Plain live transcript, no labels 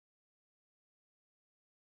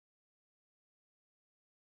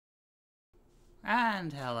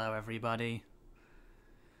And hello everybody.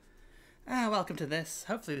 Welcome to this.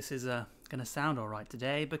 Hopefully this is going to sound alright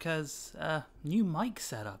today because new mic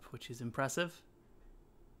setup, which is impressive.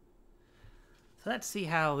 So let's see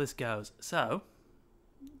how this goes. So,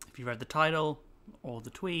 if you read the title, or the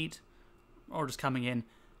tweet, or just coming in,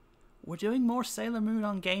 we're doing more Sailor Moon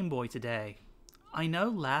on Game Boy today. I know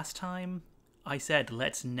last time I said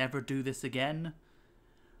let's never do this again,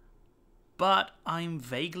 but I'm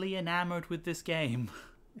vaguely enamored with this game.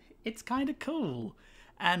 It's kind of cool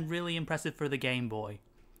and really impressive for the Game Boy.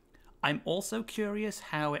 I'm also curious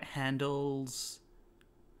how it handles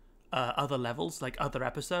other levels, like other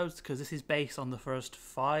episodes, because this is based on the first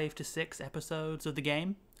 5 to 6 episodes of the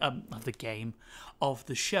game, of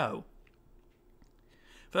the show.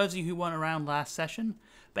 For those of you who weren't around last session,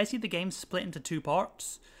 basically the game's split into 2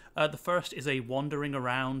 parts. The first is a wandering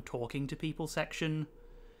around, talking to people section,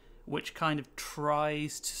 which kind of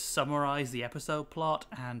tries to summarize the episode plot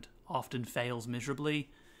and often fails miserably.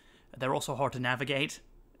 They're also hard to navigate,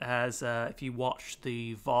 as if you watch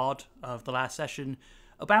the VOD of the last session,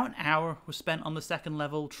 about an hour was spent on the second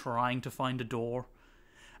level trying to find a door.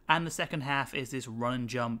 And the second half is this run and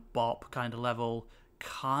jump bop kind of level,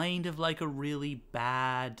 kind of like a really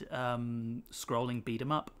bad scrolling beat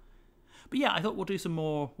 'em up. But yeah, I thought we'll do some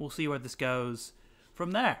more, we'll see where this goes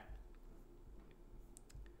from there.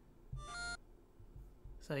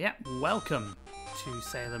 So yeah, welcome to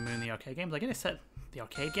Sailor Moon the arcade game. Did I get it set the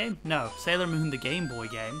arcade game? No, Sailor Moon the Game Boy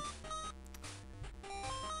game.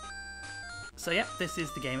 So yeah, this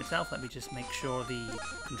is the game itself. Let me just make sure the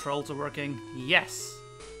controls are working. Yes!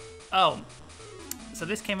 Oh, so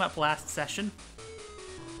this came up last session.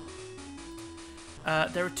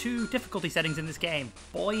 There are 2 difficulty settings in this game,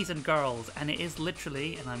 boys and girls, and it is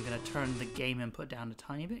literally, and I'm going to turn the game input down a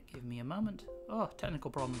tiny bit, give me a moment. Oh,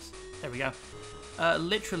 technical problems. There we go.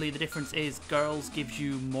 Literally the difference is girls gives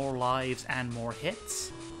you more lives and more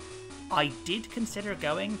hits. I did consider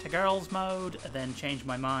going to girls mode, then changed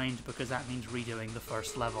my mind because that means redoing the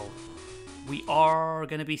first level. We are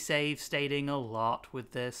going to be save stating a lot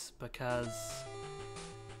with this because,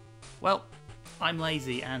 well, I'm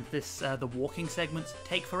lazy and this the walking segments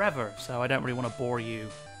take forever, so I don't really want to bore you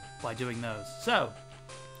by doing those. So,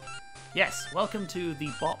 yes, welcome to the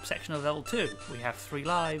bop section of level 2. We have 3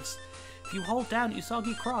 lives. If you hold down,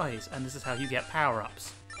 Usagi cries, and this is how you get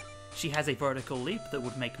power-ups. She has a vertical leap that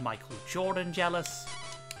would make Michael Jordan jealous,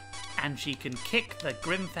 and she can kick the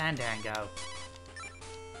Grim Fandango.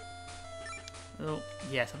 Oh,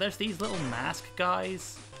 yeah, so there's these little mask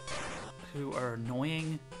guys who are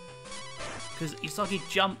annoying, because Usagi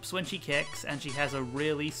jumps when she kicks, and she has a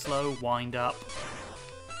really slow wind-up.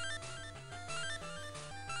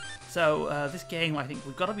 So, this game, I think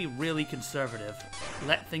we've got to be really conservative.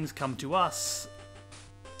 Let things come to us.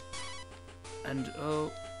 And,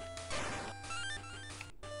 you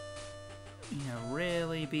know,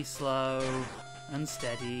 really be slow and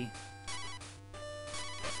steady.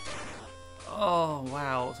 Oh,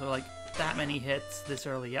 wow. So, like, that many hits this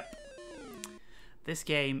early. Yep. This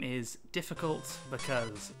game is difficult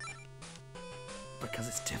because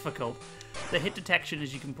it's difficult. The hit detection,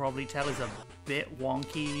 as you can probably tell, is a bit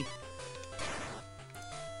wonky.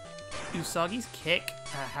 Usagi's kick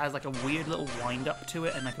has like a weird little wind up to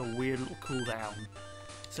it and like a weird little cooldown.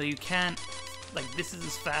 So you can't, like, this is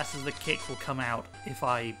as fast as the kick will come out if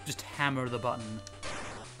I just hammer the button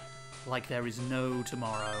like there is no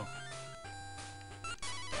tomorrow.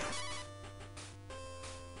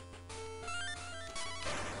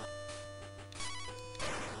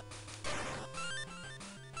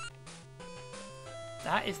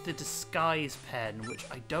 That is the disguise pen, which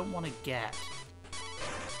I don't want to get.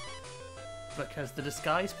 Because the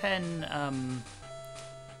disguise pen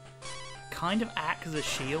kind of acts as a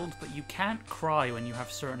shield, but you can't cry when you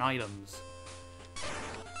have certain items.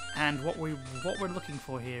 And what we're looking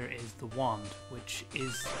for here is the wand, which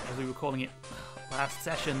is, as we were calling it last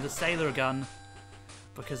session, the Sailor Gun,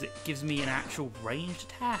 because it gives me an actual ranged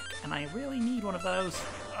attack, and I really need one of those.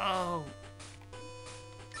 Oh.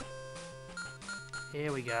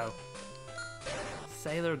 Here we go.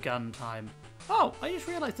 Sailor Gun time. Oh, I just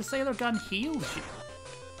realized the Sailor Gun heals you.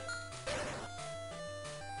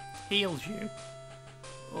 Heals you.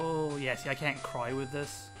 Oh, yeah, see, I can't cry with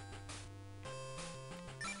this.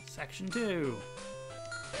 Section 2.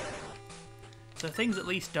 So things at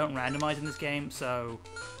least don't randomize in this game, so...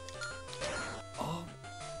 Oh.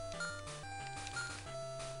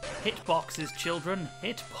 Hitboxes, children.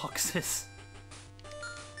 Hitboxes.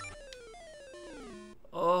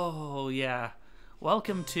 Oh, yeah.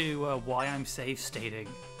 Welcome to why I'm save stating.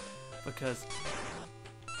 Because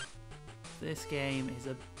this game is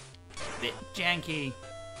a bit janky.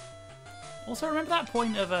 Also, remember that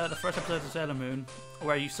point of the first episode of Sailor Moon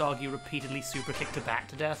where Usagi repeatedly super kicked her back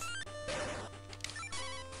to death?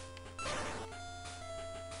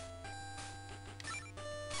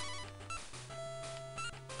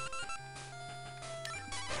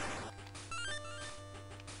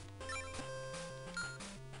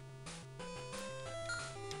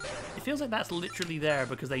 It feels like that's literally there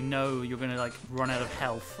because they know you're gonna like run out of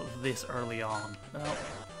health this early on. Well,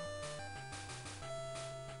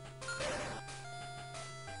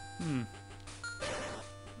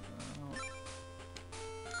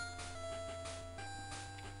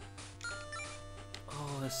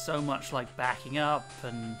 oh, there's so much like backing up,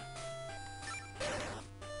 and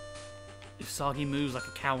Usagi moves like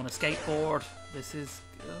a cow on a skateboard. This is...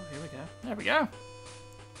 oh, here we go. There we go.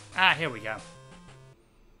 Ah, here we go.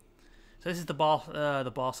 So this is the boss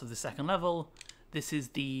of the second level. This is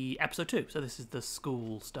the episode 2, so this is the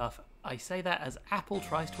school stuff. I say that as Apple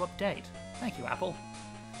tries to update. Thank you, Apple.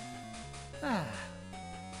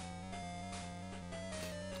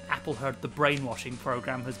 Apple heard the brainwashing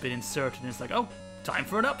program has been inserted and it's like, oh, time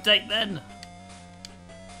for an update then.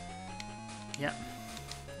 Yep.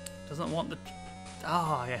 Doesn't want the...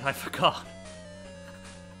 oh, yeah, I forgot.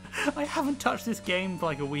 I haven't touched this game for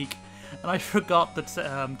like a week. And I forgot that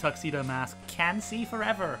Tuxedo Mask can see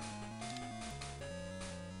forever.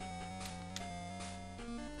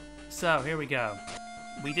 So, here we go.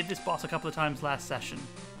 We did this boss a couple of times last session.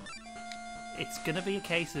 It's gonna be a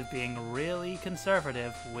case of being really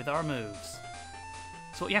conservative with our moves.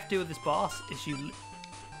 So what you have to do with this boss is you...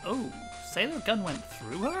 oh, Sailor Gun went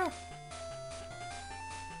through her?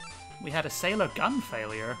 We had a Sailor Gun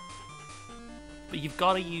failure. But you've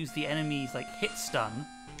got to use the enemy's like hit stun.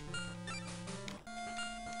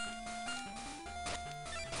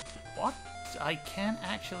 What? I can't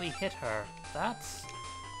actually hit her. That's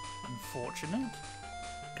unfortunate.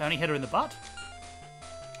 Can I only hit her in the butt?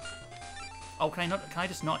 Oh, can I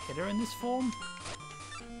just not hit her in this form?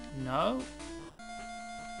 No.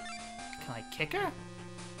 Can I kick her?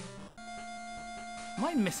 Am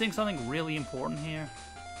I missing something really important here?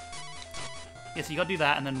 Yeah, so you gotta do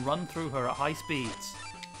that and then run through her at high speeds.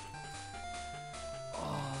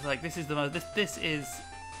 Oh, like this is the most... This is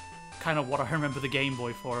kind of what I remember the Game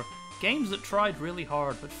Boy for. Games that tried really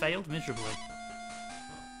hard but failed miserably.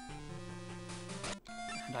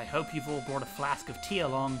 And I hope you've all brought a flask of tea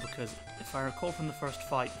along because if I recall from the first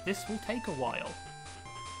fight, this will take a while.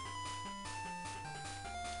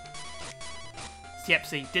 Yep,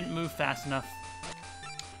 see, didn't move fast enough.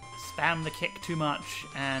 Spammed the kick too much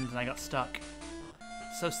and I got stuck.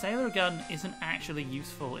 So Sailor Gun isn't actually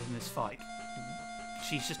useful in this fight.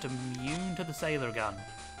 She's just immune to the Sailor Gun.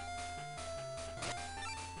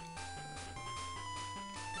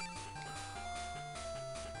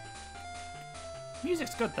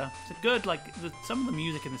 Music's good though. It's a good, like, some of the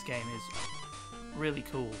music in this game is really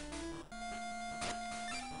cool.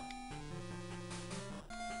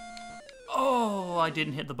 Oh, I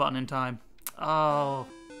didn't hit the button in time. Oh.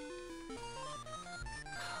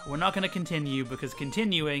 We're not going to continue because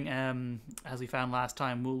continuing, as we found last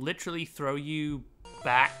time, will literally throw you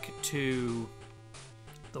back to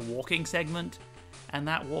the walking segment. And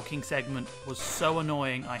that walking segment was so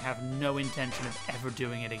annoying, I have no intention of ever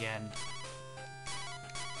doing it again.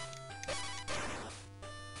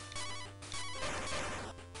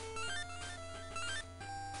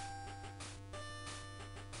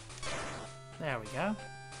 There we go.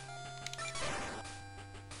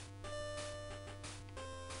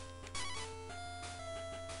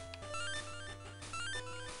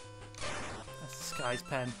 That's the Sky's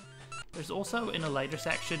pen. There's also, in a later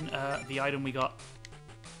section, the item we got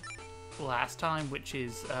last time, which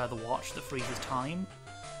is the watch that freezes time.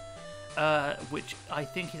 Which I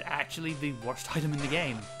think is actually the worst item in the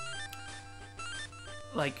game.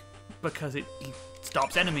 Like, because it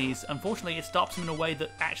stops enemies. Unfortunately, it stops them in a way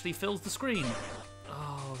that actually fills the screen.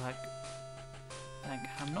 Oh,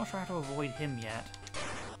 I'm not sure how to avoid him yet.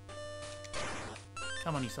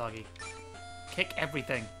 Come on, Usagi. Kick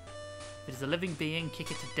everything. If it is a living being,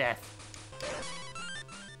 kick it to death.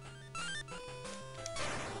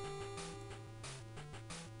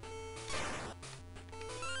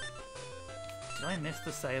 Did I miss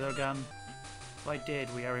the Sailor Gun? If I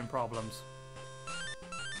did, we are in problems.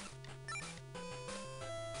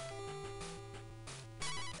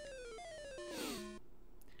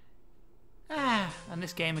 And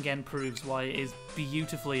this game again proves why it is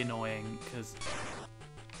beautifully annoying, because...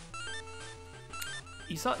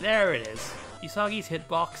 there it is. Usagi's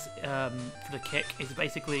hitbox for the kick is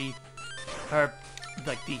basically her,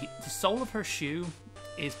 like the sole of her shoe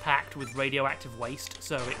is packed with radioactive waste,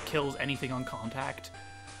 so it kills anything on contact.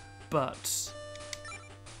 But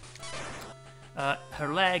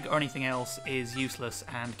her leg or anything else is useless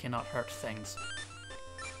and cannot hurt things.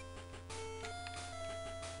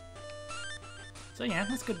 So yeah,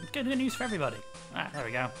 that's good news for everybody. Ah, there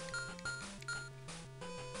we go.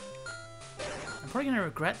 I'm probably going to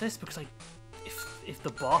regret this because if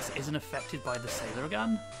the boss isn't affected by the sailor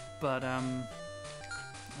gun, but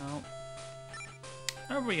well,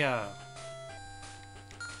 there we go.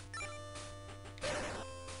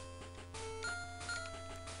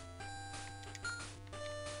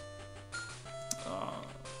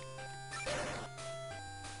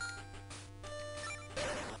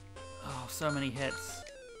 Oh, so many hits.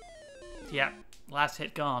 Yeah, last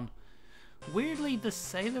hit gone. Weirdly, the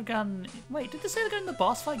sailor gun... Wait, did the sailor gun in the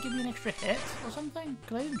boss fight give me an extra hit or something?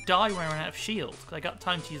 Because I didn't die when I ran out of shield, because I got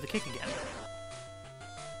time to use the kick again.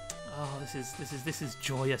 Oh, this is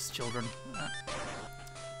joyous, children.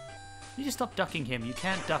 You need to stop ducking him. You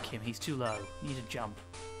can't duck him. He's too low. You need to jump.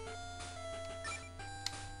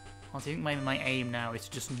 Honestly, I think maybe my aim now is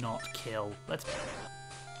to just not kill. Let's...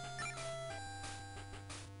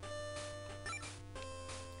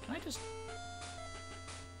 Can I just...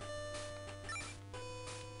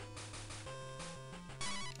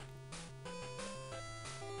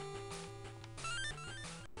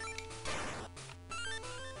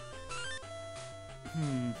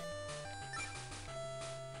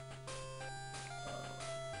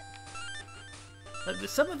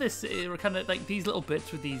 Some of this are kind of like these little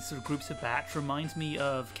bits with these sort of groups of bats reminds me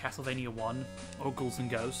of Castlevania 1 or Ghouls and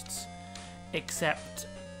Ghosts, except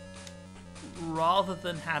rather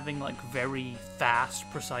than having like very fast,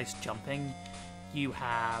 precise jumping, you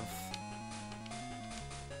have...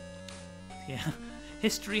 Yeah,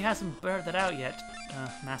 history hasn't bared that out yet,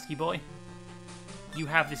 Masky Boy. You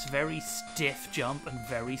have this very stiff jump and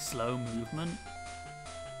very slow movement.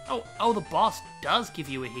 Oh, the boss does give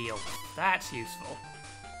you a heal. That's useful.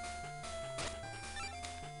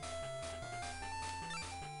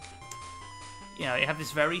 You know, you have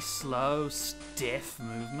this very slow, stiff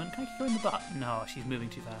movement. Can I kick her in the butt? No, she's moving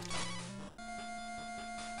too fast.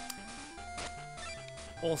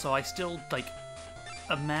 Also, I still, like,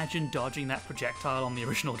 imagine dodging that projectile on the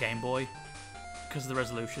original Game Boy because of the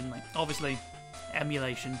resolution. Like, obviously,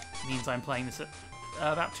 emulation means I'm playing this at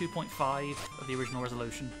about 2.5 of the original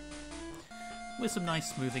resolution, with some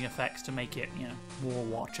nice smoothing effects to make it, you know, more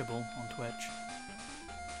watchable on Twitch.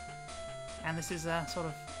 And this is sort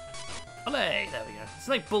of... Olé! There we go. It's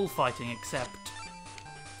like bullfighting, except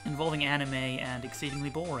involving anime and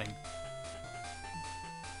exceedingly boring.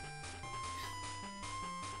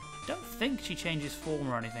 Don't think she changes form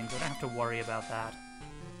or anything, so I don't have to worry about that.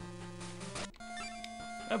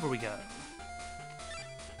 Over we go.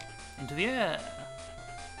 Into the air.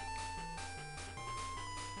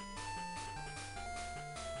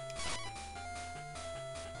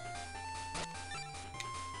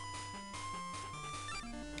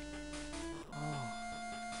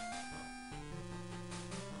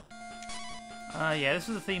 Yeah, this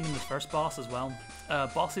was a theme in the first boss as well.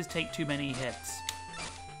 Bosses take too many hits.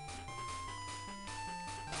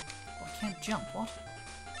 Oh, I can't jump, what?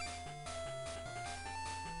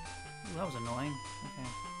 Ooh, that was annoying. Okay.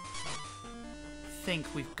 I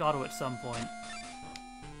think we've got to at some point.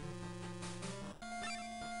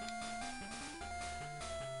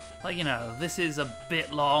 Like, you know, this is a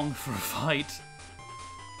bit long for a fight.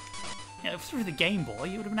 You know, if it was the Game Boy,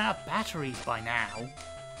 you would have been out of batteries by now.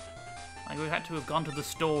 Like, we had to have gone to the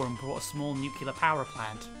store and bought a small nuclear power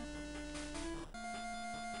plant.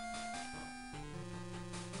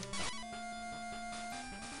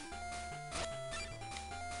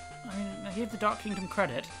 I mean, I give the Dark Kingdom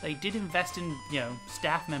credit. They did invest in, you know,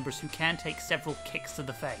 staff members who can take several kicks to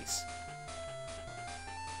the face.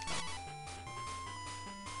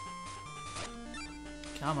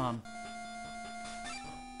 Come on.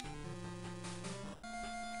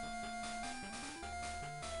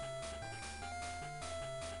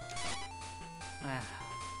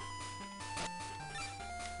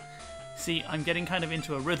 See, I'm getting kind of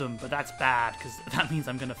into a rhythm, but that's bad, because that means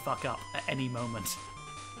I'm going to fuck up at any moment.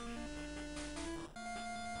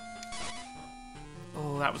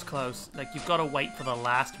 Oh, that was close. Like, you've got to wait for the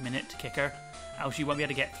last minute to kick her, else you won't be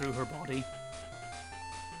able to get through her body.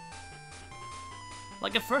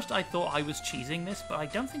 Like, at first I thought I was cheesing this, but I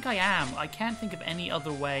don't think I am. I can't think of any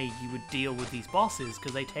other way you would deal with these bosses,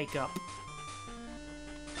 because they take up...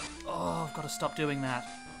 Oh, I've got to stop doing that.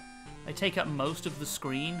 They take up most of the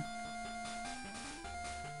screen.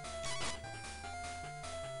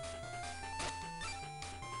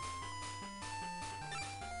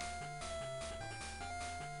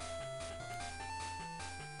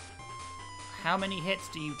 How many hits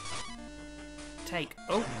do you take?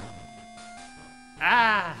 Oh!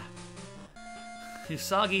 Ah!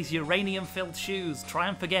 Usagi's uranium-filled shoes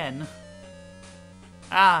triumph again.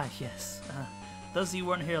 Ah, yes. Those of you who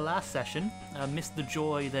weren't here last session missed the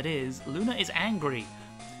joy that is. Luna is angry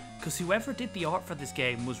because whoever did the art for this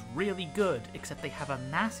game was really good, except they have a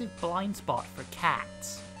massive blind spot for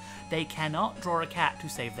cats. They cannot draw a cat to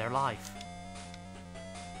save their life.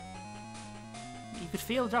 You could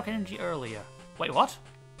feel the dark energy earlier. Wait, what?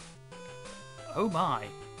 Oh my.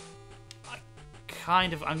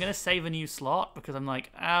 I'm gonna save a new slot because I'm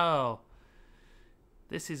like, oh,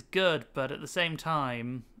 this is good, but at the same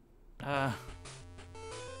time, I've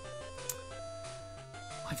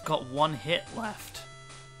got one hit left.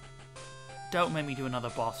 Don't make me do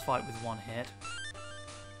another boss fight with one hit.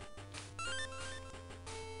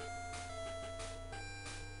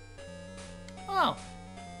 Oh,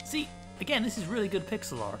 see, again, this is really good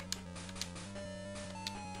pixel art.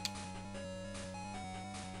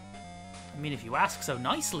 I mean, if you ask so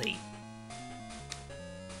nicely.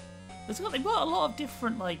 They've got a lot of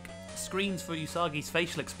different, like, screens for Usagi's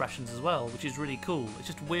facial expressions as well, which is really cool. It's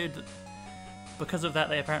just weird that because of that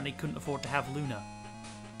they apparently couldn't afford to have Luna.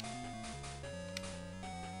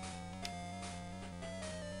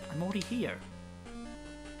 I'm already here.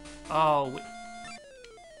 Oh,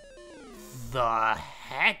 the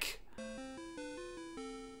heck?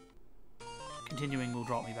 Continuing will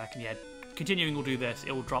drop me back in the head. Continuing will do this.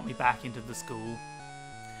 It will drop me back into the school,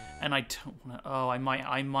 and I don't want to. Oh, I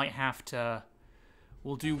might have to.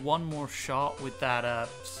 We'll do one more shot with that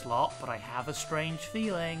slot, but I have a strange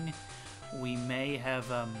feeling we may have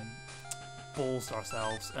ballsed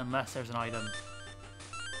ourselves unless there's an item.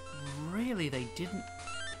 Really, they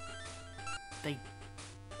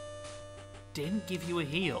didn't give you a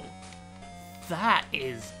heal. That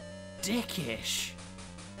is dickish.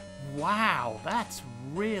 Wow, that's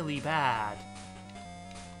really bad.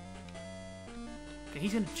 Okay,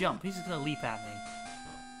 he's gonna jump. He's just gonna leap at me.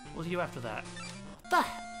 What do you do after that? What the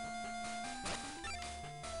heck?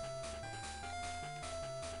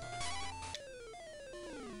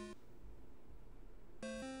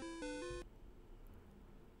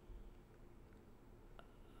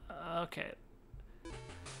 Okay.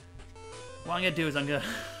 What I'm gonna do is I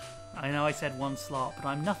know I said one slot, but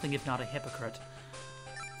I'm nothing if not a hypocrite.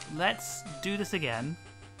 Let's do this again.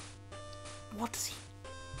 What does he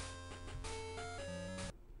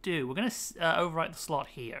do? We're going to overwrite the slot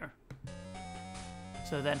here.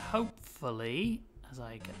 So then hopefully, as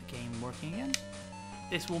I get the game working again,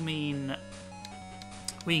 this will mean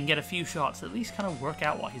we can get a few shots, at least kind of work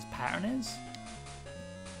out what his pattern is.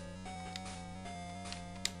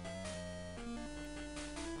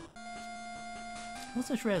 I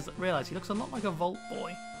also just realised he looks a lot like a Volt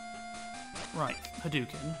Boy. Right,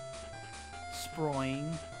 Hadouken.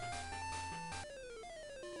 Sproing.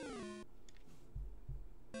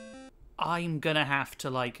 I'm gonna have to,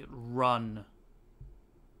 like, run.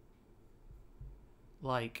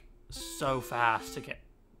 Like, so fast to get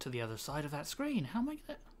to the other side of that screen. How am I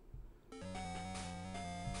gonna...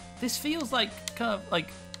 This feels like, kind of,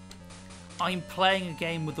 like, I'm playing a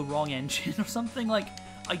game with the wrong engine or something. Like,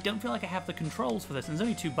 I don't feel like I have the controls for this. And there's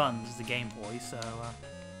only 2 buttons, it's the Gameboy, so,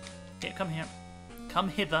 yeah, come here. Come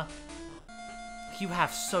hither. You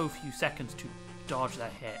have so few seconds to dodge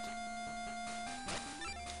that hit.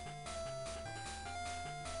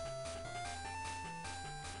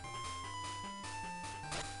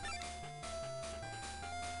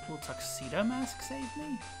 Will Tuxedo Mask save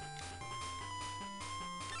me?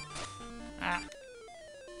 Ah.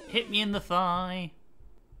 Hit me in the thigh.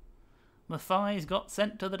 My thighs got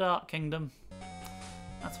sent to the Dark Kingdom.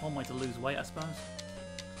 That's one way to lose weight, I suppose.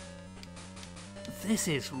 This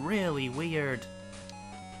is really weird.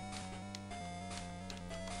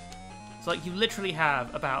 It's like you literally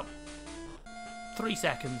have about 3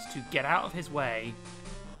 seconds to get out of his way.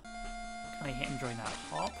 Can I hit him during that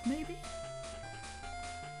hop, maybe?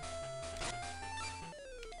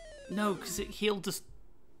 No, because he'll just...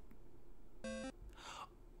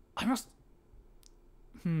 I must...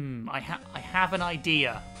 I have an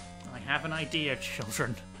idea. I have an idea,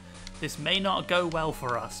 children. This may not go well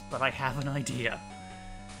for us, but I have an idea.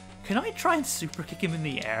 Can I try and super kick him in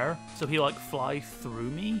the air so he'll, like, fly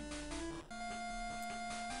through me?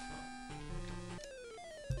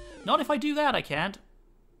 Not if I do that, I can't.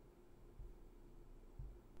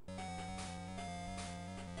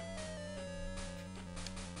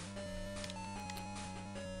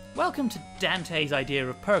 Welcome to Dante's idea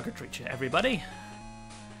of purgatory, everybody.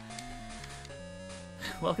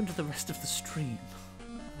 Welcome to the rest of the stream.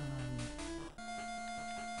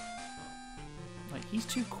 Like, he's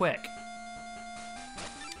too quick.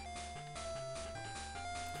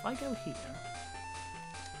 I go here...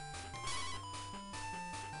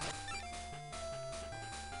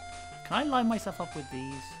 Can I line myself up with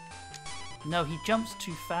these? No, he jumps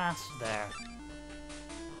too fast there.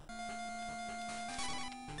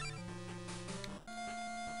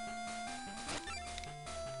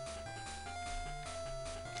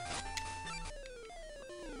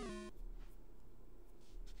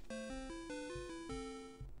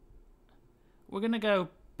 We're gonna go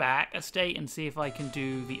back a state and see if I can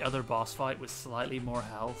do the other boss fight with slightly more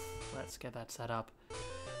health. Let's get that set up.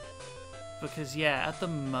 Because, yeah, at the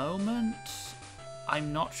moment,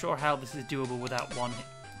 I'm not sure how this is doable without one hit.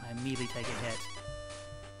 I immediately take a hit.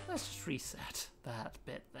 Let's just reset that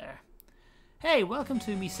bit there. Hey, welcome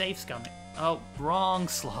to me safe scumming. Oh, wrong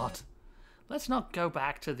slot. Let's not go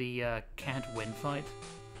back to the can't win fight.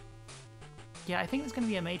 Yeah, I think there's going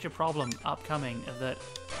to be a major problem upcoming of that...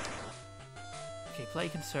 Okay, play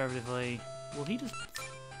conservatively. Will he just...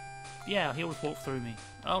 Yeah, he'll just walk through me.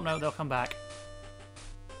 Oh no, they'll come back.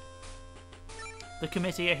 The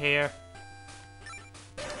committee are here.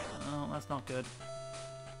 Oh, that's not good.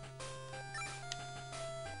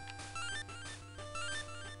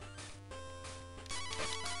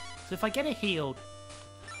 So if I get a heal...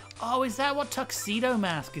 Oh, is that what Tuxedo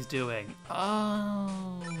Mask is doing?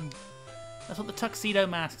 Oh... That's what the Tuxedo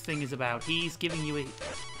Mask thing is about. He's giving you a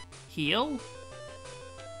heal?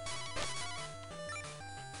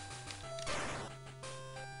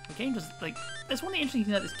 The game does, like... There's one interesting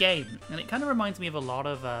thing about this game, and it kind of reminds me of a lot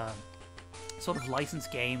of sort of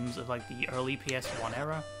licensed games of like the early PS1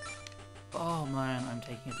 era. Oh man, I'm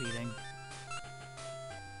taking a beating.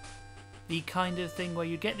 The kind of thing where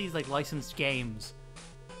you get these like licensed games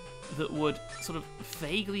that would sort of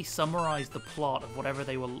vaguely summarize the plot of whatever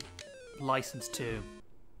they were licensed to.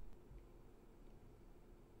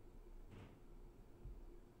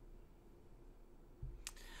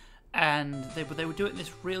 And they would do it in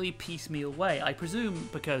this really piecemeal way. I presume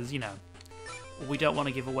because, you know, we don't want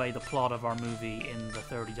to give away the plot of our movie in the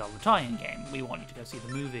 $30 tie-in game. We want you to go see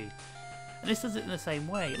the movie. And this does it in the same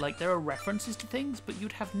way. Like, there are references to things, but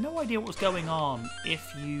you'd have no idea what was going on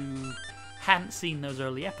if you hadn't seen those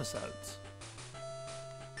early episodes.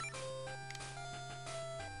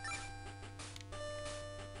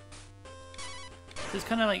 So it's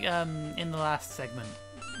kind of like, in the last segment,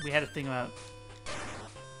 we had a thing about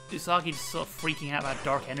Usagi just sort of freaking out about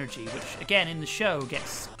dark energy, which, again, in the show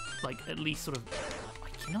gets, like, at least sort of... I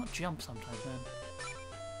cannot jump sometimes, man.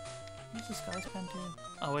 What's Disguise Pen do?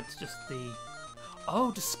 Oh, it's just the...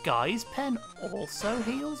 Oh, Disguise Pen also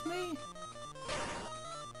heals me?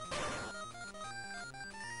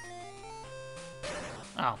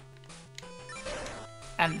 Oh.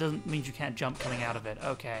 And it doesn't mean you can't jump coming out of it.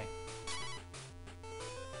 Okay.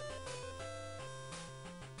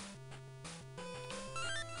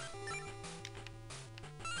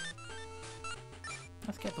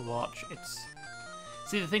 Let's get the watch.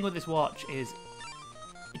 See, the thing with this watch is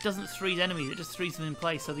it doesn't freeze enemies, it just freezes them in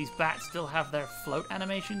place, so these bats still have their float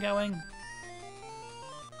animation going.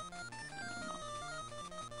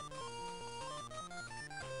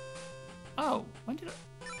 Oh, when did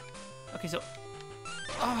I... Okay, so...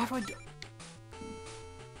 Oh, how do I do...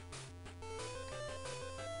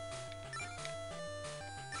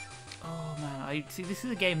 Oh man, I see. This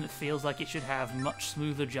is a game that feels like it should have much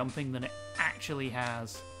smoother jumping than it actually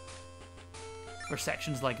has for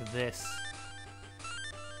sections like this.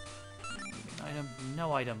 Item,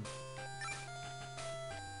 no item.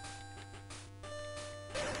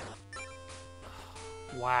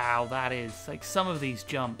 Wow, that is like some of these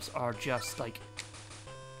jumps are just like.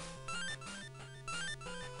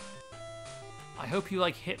 I hope you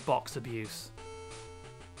like hitbox abuse.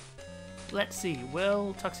 Let's see,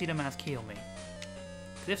 will Tuxedo Mask heal me?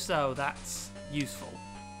 If so, that's useful.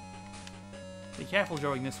 Be careful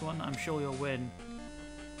during this one, I'm sure you'll win.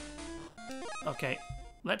 Okay,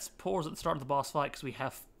 let's pause at the start of the boss fight because we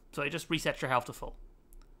have... So it just resets your health to full.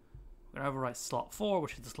 We're going to overwrite slot 4,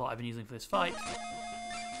 which is the slot I've been using for this fight.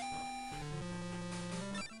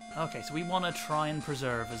 Okay, so we want to try and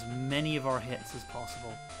preserve as many of our hits as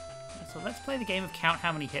possible. So let's play the game of count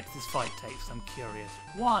how many hits this fight takes, I'm curious.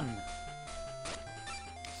 1.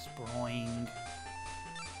 Sproing.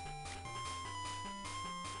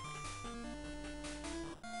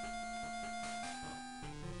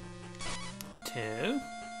 2.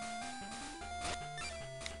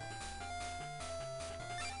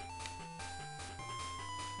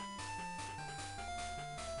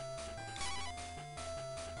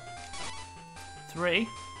 3.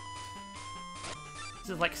 This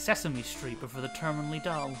is like Sesame Street, but for the terminally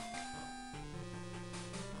dull.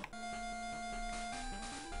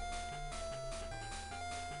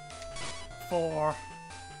 4.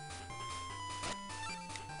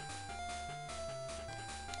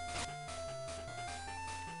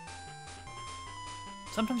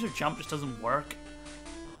 Sometimes your jump just doesn't work.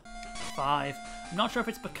 5. I'm not sure if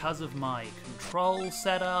it's because of my control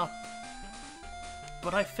setup,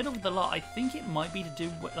 but I fiddled with a lot. I think it might be to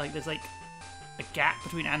do with, like, there's like a gap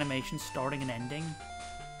between animations starting and ending.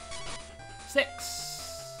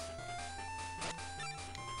 6.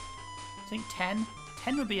 I think 10.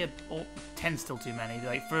 10 would be a... Oh, 10's still too many.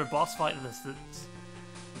 Like, for a boss fight that's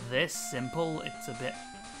this simple, it's a bit...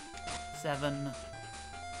 7.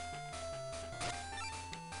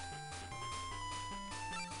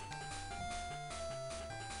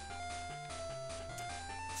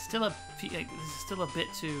 Still a... Like, this is still a bit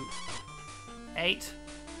too... 8.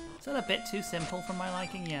 Still a bit too simple for my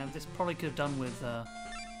liking. Yeah, this probably could have done with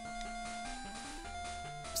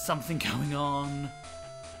something going on.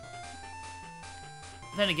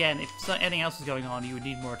 Then again, if anything else was going on, you would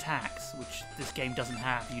need more attacks, which this game doesn't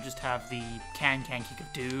have. You just have the can kick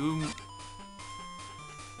of doom.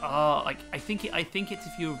 Like I think it's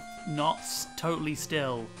if you're not totally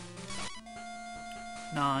still.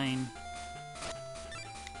 9.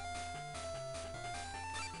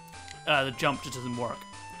 The jump just doesn't work.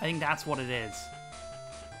 I think that's what it is.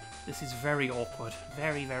 This is very awkward.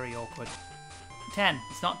 Very, very awkward. 10.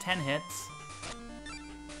 It's not 10 hits.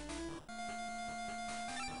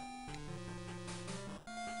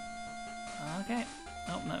 Okay.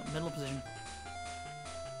 Oh, no. Middle position.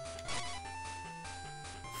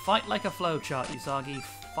 Fight like a flowchart, Usagi.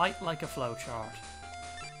 Fight like a flowchart.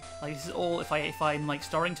 Like, this is all... If I'm, like,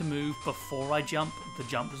 starting to move before I jump, the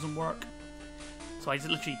jump doesn't work. So I just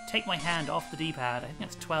literally take my hand off the D-pad. I think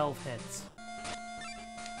that's 12 hits.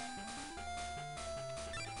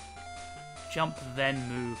 Jump, then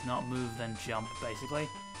move. Not move, then jump, basically.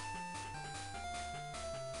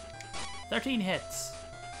 13 hits.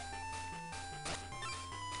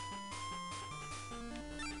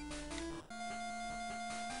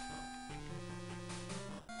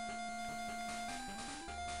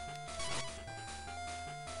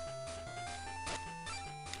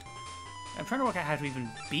 I'm trying to work out how to even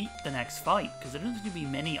beat the next fight, because there doesn't seem to be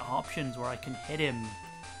many options where I can hit him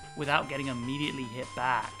without getting immediately hit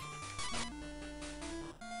back.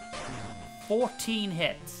 14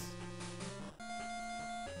 hits.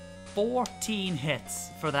 14 hits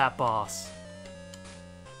for that boss.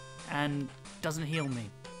 And doesn't heal me.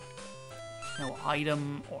 No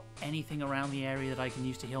item or anything around the area that I can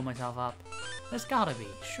use to heal myself up. There's gotta be,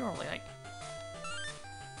 surely.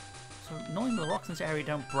 So knowing the rocks in this area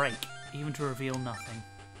don't break, even to reveal nothing.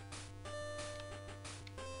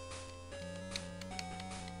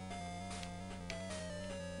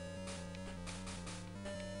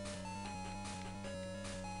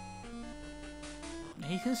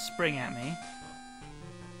 He can spring at me.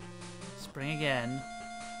 Spring again.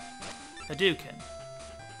 Hadouken.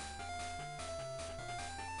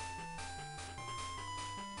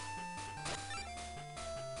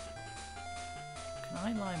 Can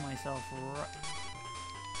I line myself right?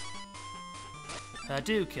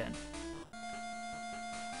 Hadouken.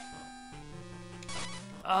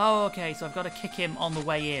 Oh, okay, so I've got to kick him on the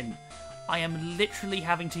way in. I am literally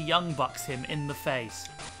having to Young Bucks him in the face.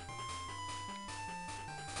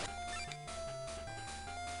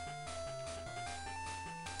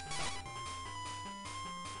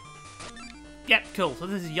 Yep, cool. So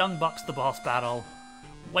this is Young Bucks the boss battle.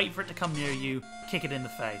 Wait for it to come near you, kick it in the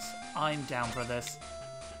face. I'm down for this.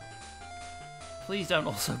 Please don't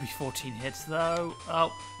also be 14 hits, though.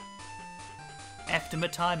 Oh. Effed my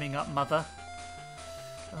timing up, mother.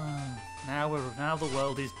 Oh, now the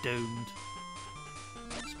world is doomed.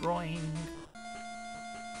 Sproing.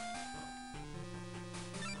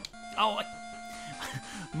 Oh,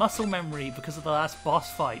 muscle memory, because of the last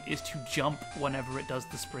boss fight, is to jump whenever it does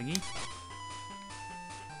the springy.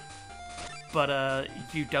 But,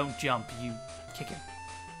 you don't jump, you kick him.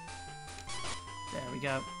 There we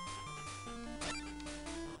go.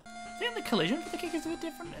 I think the collision for the kick is a bit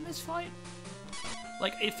different in this fight.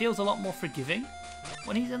 Like, it feels a lot more forgiving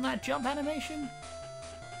when he's in that jump animation.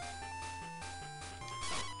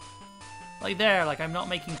 Like there, like I'm not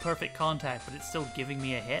making perfect contact, but it's still giving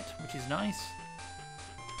me a hit, which is nice.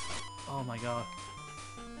 Oh my god.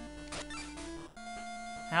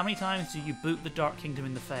 How many times do you boot the Dark Kingdom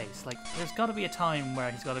in the face? Like, there's got to be a time where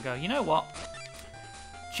he's got to go, you know what?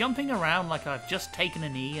 Jumping around like I've just taken a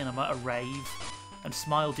knee and I'm at a rave, and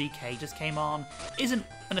Smile DK just came on, isn't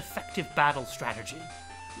an effective battle strategy.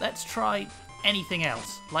 Let's try anything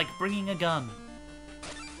else, like bringing a gun,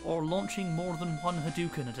 or launching more than one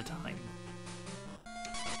Hadouken at a time.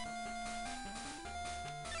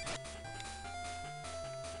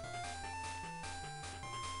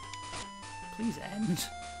 Please end.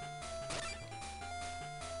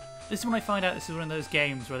 This is when I find out this is one of those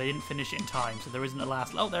games where they didn't finish it in time, so there isn't a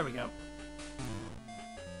last... Oh, there we go.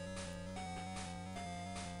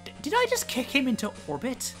 Did I just kick him into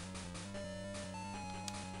orbit?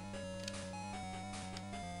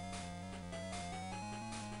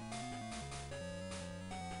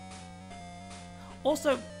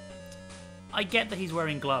 Also, I get that he's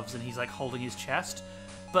wearing gloves and he's like holding his chest,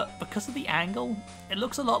 but because of the angle, it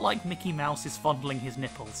looks a lot like Mickey Mouse is fondling his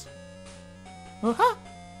nipples. Uh-huh.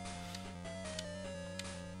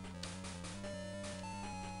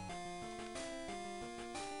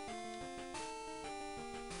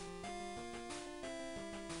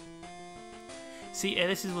 See,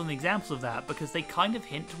 this is one of the examples of that, because they kind of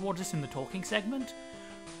hint towards this in the talking segment,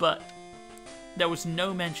 but there was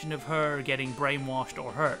no mention of her getting brainwashed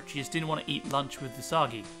or hurt. She just didn't want to eat lunch with the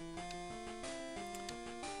Sagi.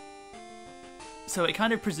 So it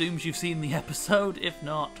kind of presumes you've seen the episode, if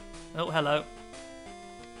not... Oh, hello.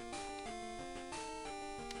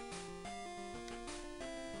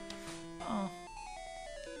 Oh.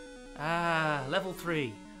 Ah, level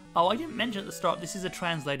 3. Oh, I didn't mention at the start, this is a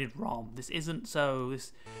translated ROM. This isn't so...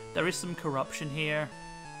 There is some corruption here.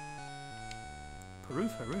 Peru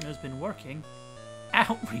Haruna's been working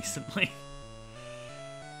out recently.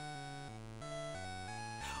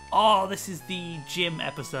 Oh, this is the gym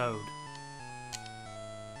episode.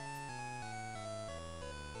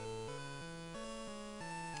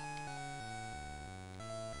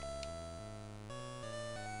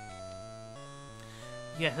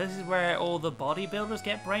 Yeah, this is where all the bodybuilders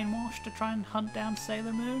get brainwashed to try and hunt down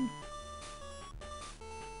Sailor Moon.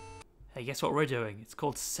 Hey, guess what we're doing? It's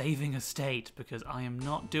called Saving a State, because I am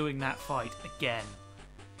not doing that fight again.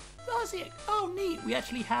 Oh, see, oh neat, we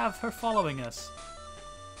actually have her following us.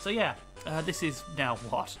 So yeah, this is now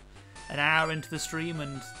what? An hour into the stream,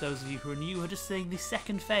 and those of you who are new are just seeing the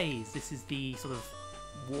second phase. This is the sort of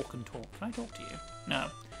walk and talk. Can I talk to you? No.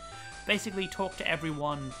 Basically, talk to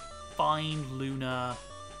everyone, find Luna.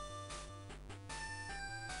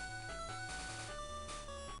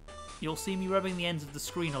 You'll see me rubbing the ends of the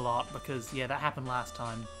screen a lot because, yeah, that happened last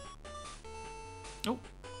time. Oh,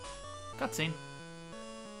 cutscene.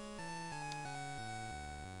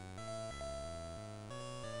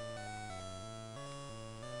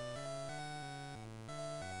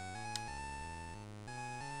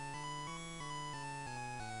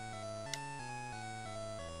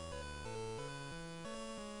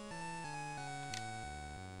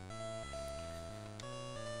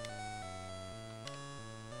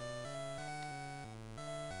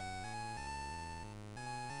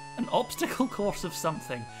 An obstacle course of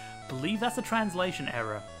something. Believe that's a translation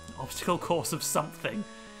error. An obstacle course of something.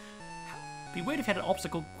 It'd be weird if you had an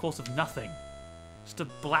obstacle course of nothing. Just a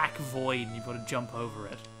black void and you've got to jump over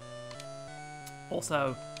it.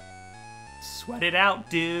 Also, sweat it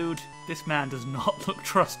out, dude. This man does not look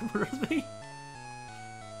trustworthy.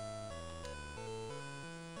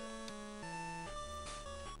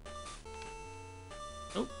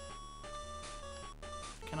 Oh.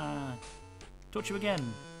 Can I touch you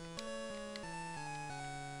again?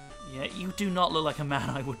 Yeah, you do not look like a man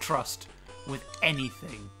I would trust with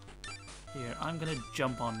anything. Here, I'm gonna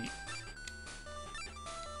jump on you.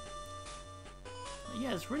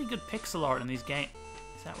 Yeah, it's really good pixel art in these games.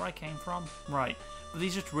 Is that where I came from? Right. But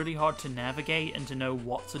these are just really hard to navigate and to know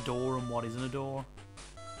what's a door and what isn't a door.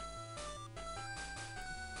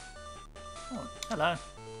 Oh, hello.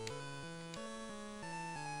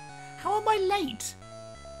 How am I late?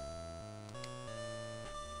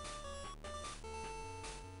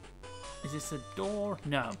 Is this a door?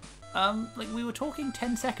 No. Like we were talking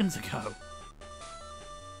 10 seconds ago.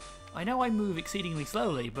 I know I move exceedingly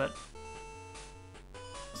slowly, but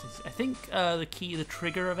I think the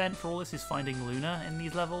trigger event for all this is finding Luna in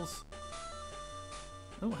these levels.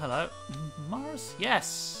 Oh, hello. Mars?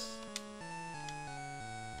 Yes!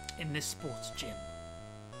 In this sports gym.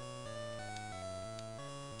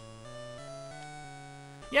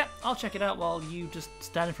 Yeah, I'll check it out while you just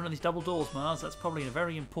stand in front of these double doors, Mars. That's probably a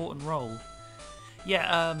very important role.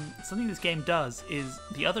 Yeah, something this game does is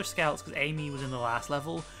the other scouts, because Amy was in the last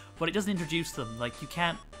level, but it doesn't introduce them. Like, you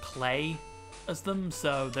can't play as them,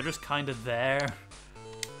 so they're just kind of there.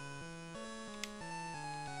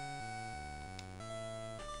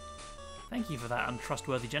 Thank you for that,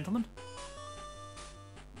 untrustworthy gentleman.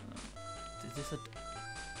 Is this a...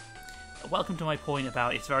 Welcome to my point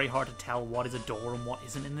about it's very hard to tell what is a door and what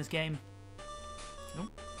isn't in this game. Oh,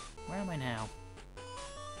 where am I now?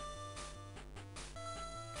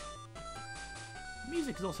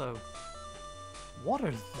 Music is also... What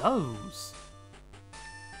are those?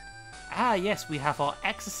 Ah, yes, we have our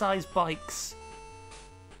exercise bikes.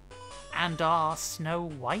 And our Snow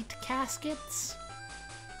White caskets?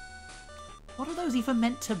 What are those even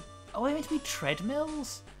meant to... Are they meant to be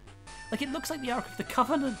treadmills? Like, it looks like the Ark of the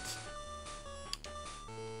Covenant.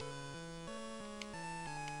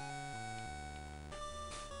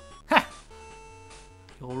 Ha!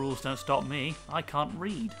 Your rules don't stop me. I can't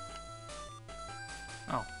read.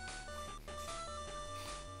 Oh.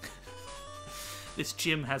 This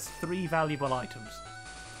gym has 3 valuable items.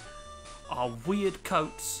 Our weird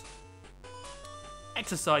coats,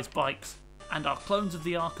 exercise bikes, and our clones of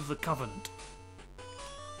the Ark of the Covenant.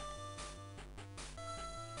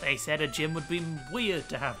 They said a gym would be weird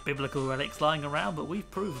to have biblical relics lying around, but we've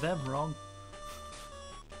proved them wrong.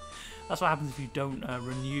 That's what happens if you don't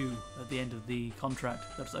renew at the end of the contract.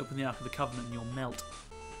 They'll just open the Ark of the Covenant and you'll melt.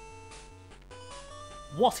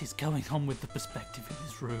 What is going on with the perspective in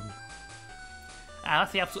this room?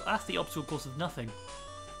 That's the obstacle course of nothing.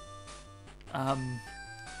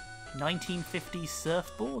 1950s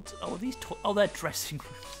surfboards? Oh, are these oh, they're dressing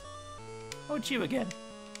rooms. Oh, it's you again.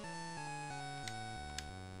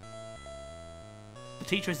 The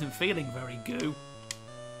teacher isn't feeling very goo.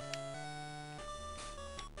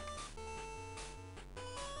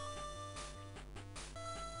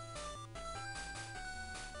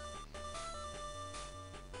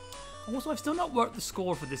 Also, I've still not worked the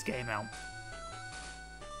score for this game out.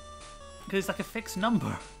 Because it's like a fixed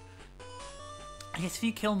number. I guess if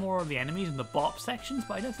you kill more of the enemies in the bop sections,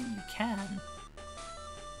 but I don't think you can.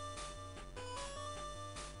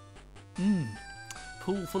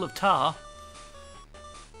 Pool full of tar.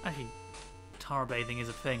 Actually, tar bathing is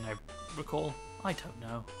a thing, I recall. I don't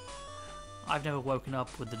know. I've never woken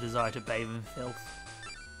up with the desire to bathe in filth.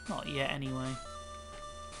 Not yet, anyway.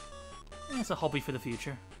 It's a hobby for the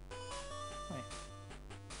future. Wait.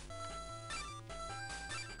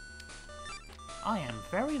 I am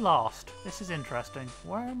very lost. This is interesting.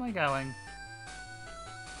 Where am I going?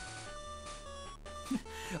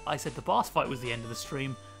 I said the boss fight was the end of the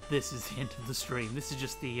stream. This is the end of the stream. This is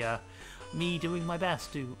just the me doing my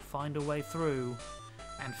best to find a way through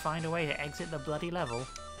and find a way to exit the bloody level.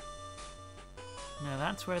 No,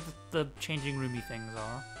 that's where the changing roomy things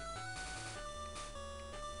are.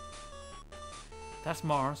 That's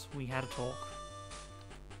Mars. We had a talk.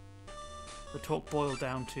 The talk boiled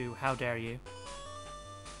down to, how dare you?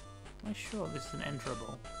 Am I sure this is an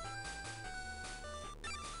enterable?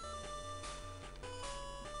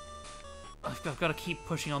 I've got to keep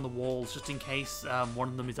pushing on the walls just in case one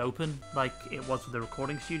of them is open, like it was with the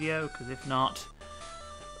recording studio, because if not,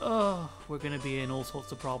 oh, we're going to be in all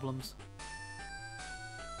sorts of problems.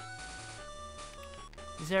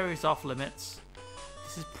 This area is off limits.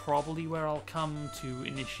 This is probably where I'll come to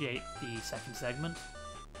initiate the second segment.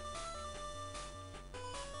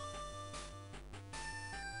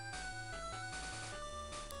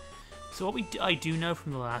 So what I do know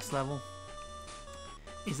from the last level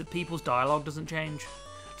is that people's dialogue doesn't change.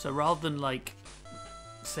 So rather than, like,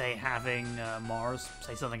 say, having Mars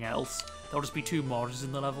say something else, there'll just be 2 Marses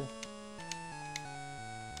in the level.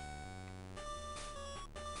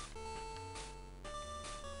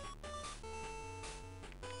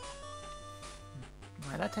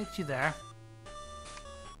 Right, that takes you there.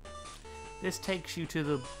 This takes you to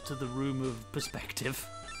the room of perspective.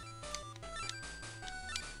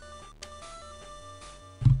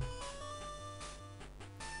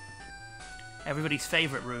 Everybody's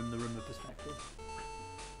favourite room, the room of perspective.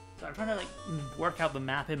 So I'm trying to, like, work out the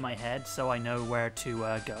map in my head so I know where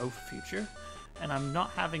to go for future, and I'm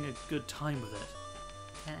not having a good time with it.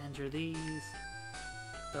 Can't enter these.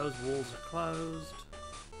 Those walls are closed.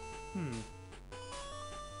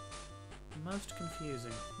 Most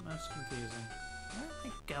confusing. Most confusing. Where am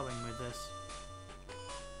I going with this?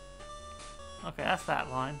 Okay, that's that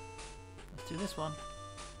line. Let's do this one.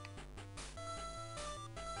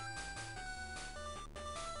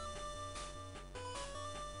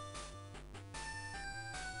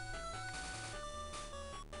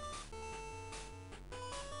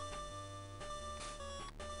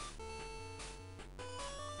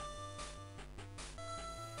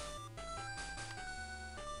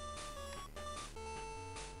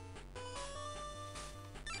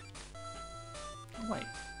 Wait.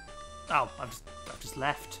 Oh, I've just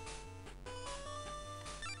left.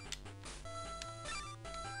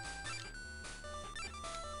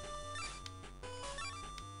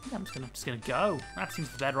 Yeah, I'm just gonna go. That seems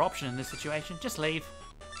the better option in this situation. Just leave.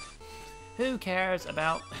 Who cares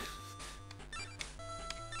about...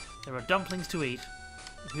 There are dumplings to eat.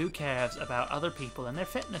 Who cares about other people and their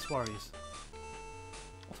fitness worries?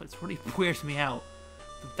 Also, it's really weirds me out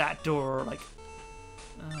that door, like...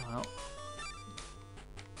 Oh well.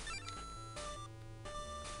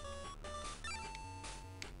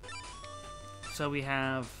 So we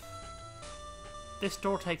have... This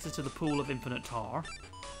door takes us to the pool of infinite tar.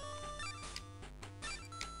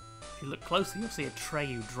 If you look closely, you'll see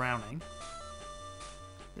Atreyu drowning.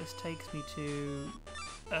 This takes me to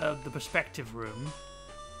the perspective room.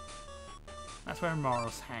 That's where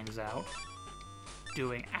Mars hangs out,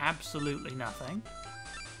 doing absolutely nothing.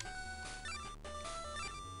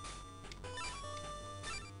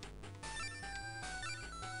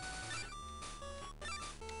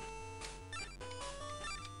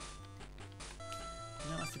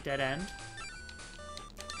 No, that's the dead end.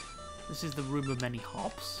 This is the room of many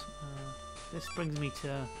hops. This brings me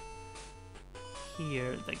to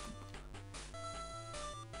here. Like,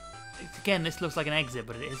 again, this looks like an exit,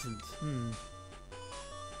 but it isn't.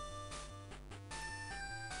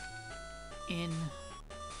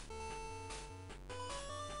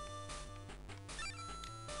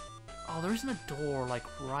 Oh, there isn't a door, like,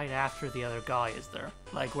 right after the other guy, is there?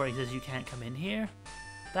 Like, where he says you can't come in here?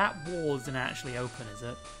 That wall isn't actually open, is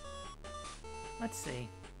it? Let's see.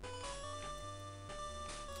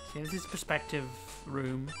 See, this is perspective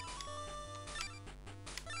room.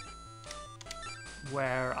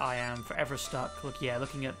 Where I am forever stuck. Look, yeah,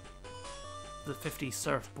 looking at the 50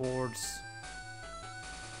 surfboards.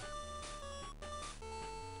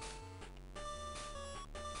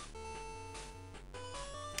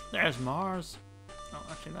 There's Mars. Oh,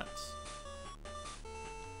 actually, that's...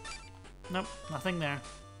 Nope, nothing there.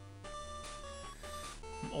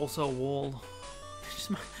 Also a wall.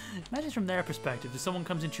 Just imagine from their perspective, if someone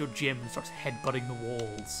comes into your gym and starts headbutting the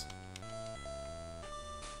walls.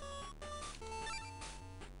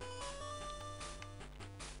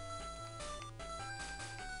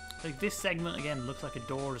 Like, this segment, again, looks like a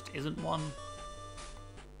door, just isn't one.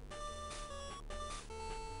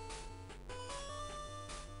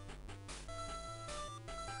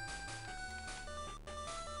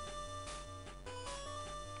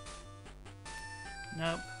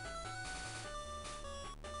 Nope.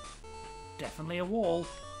 Definitely a wall.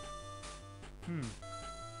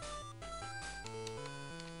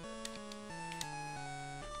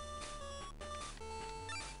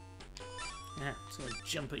 Yeah, it's gonna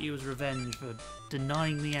jump at you as revenge for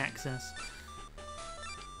denying the access.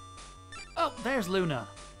 Oh, there's Luna.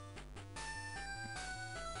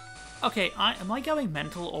 Okay, am I going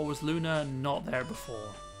mental, or was Luna not there before?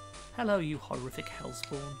 Hello, you horrific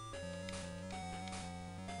hellspawn.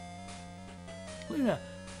 Luna,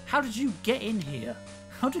 how did you get in here?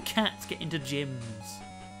 How do cats get into gyms?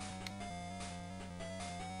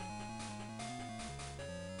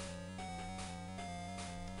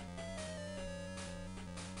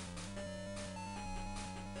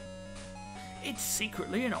 It's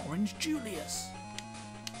secretly an orange Julius.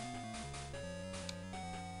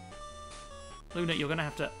 Luna, you're gonna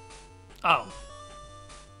have to... Oh.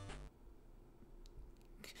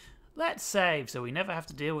 Let's save so we never have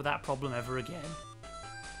to deal with that problem ever again.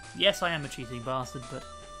 Yes, I am a cheating bastard, but...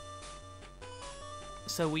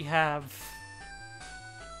 So we have...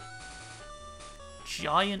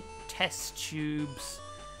 giant test tubes...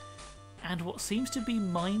 and what seems to be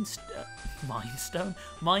Minecraft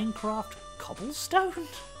cobblestone?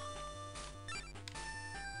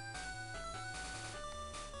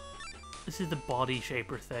 This is the body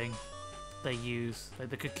shaper thing they use, like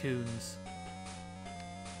the cocoons.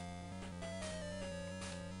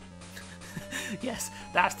 Yes,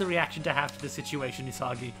 that's the reaction to have to the situation,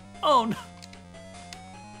 Isagi. Oh no!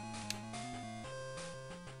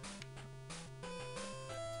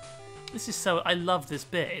 This is so... I love this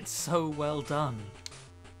bit. It's so well done.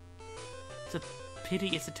 It's a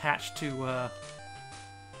pity it's attached to, like,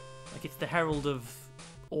 it's the herald of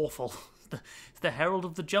awful. It's the herald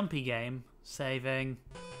of the jumpy game, saving...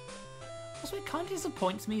 Also, it kind of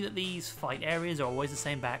disappoints me that these fight areas are always the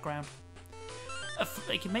same background.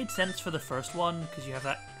 Like, it made sense for the first one, because you have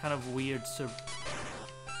that kind of weird sort of...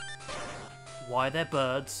 Why they're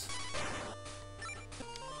birds.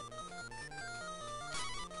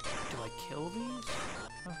 Do I kill these?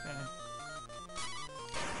 Okay.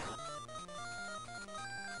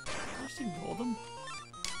 Can I just ignore them?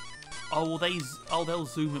 Oh, well, they'll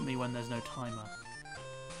zoom at me when there's no timer.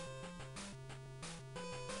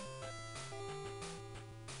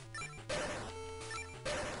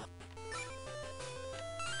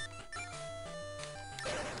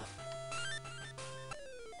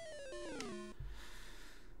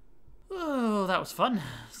 Oh, that was fun.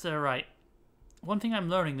 So, right. One thing I'm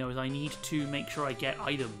learning, though, is I need to make sure I get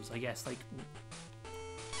items, I guess. Like,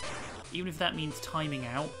 even if that means timing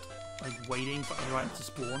out, like waiting for other items to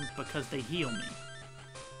spawn, because they heal me.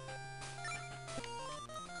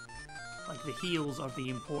 like the heals are the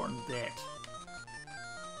important bit.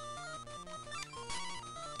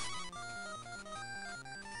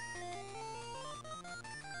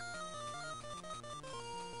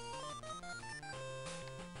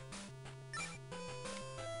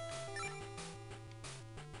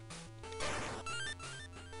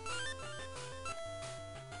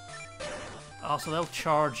 Oh, so they'll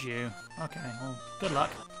charge you. Okay, well, good luck.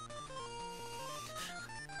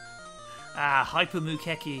 Ah, Hyper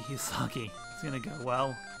Mukeki Usagi. It's gonna go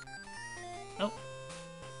well. Oh.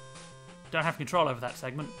 Don't have control over that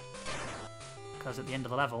segment. Because at the end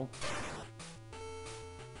of the level...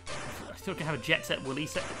 I still can have a Jet Set Willy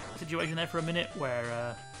situation there for a minute,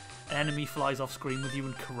 where an enemy flies off screen with you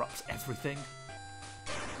and corrupts everything.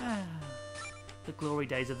 Ah, the glory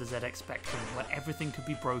days of the ZX Spectrum, where everything could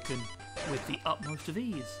be broken with the utmost of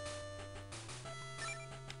ease.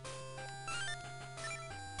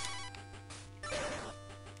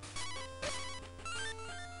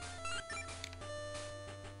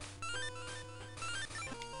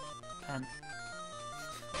 And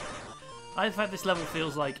I find this level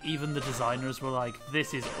feels like even the designers were like,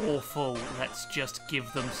 this is awful, let's just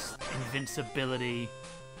give them invincibility.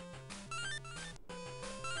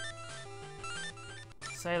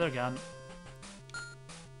 Sailor Gun.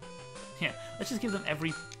 Yeah, let's just give them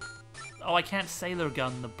every... Oh, I can't Sailor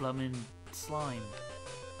Gun the bloomin' slime.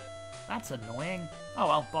 That's annoying. Oh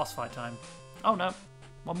well, boss fight time. Oh no,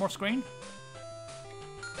 one more screen?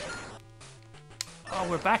 Oh,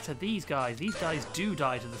 we're back to these guys. These guys do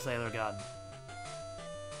die to the Sailor Gun.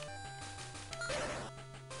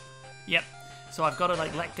 Yep, so I've got to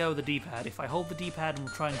like let go of the D-pad. If I hold the D-pad and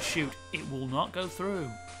try and shoot, it will not go through.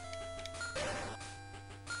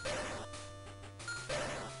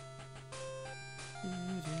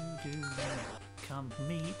 Come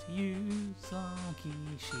meet Usagi,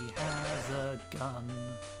 she has a gun.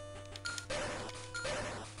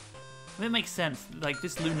 It makes sense. Like,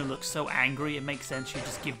 this Luna looks so angry, it makes sense you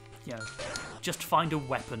just give, you know, just find a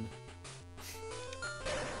weapon.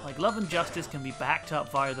 Like, love and justice can be backed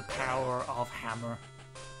up via the power of hammer.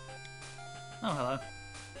 Oh, hello.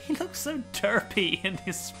 He looks so derpy in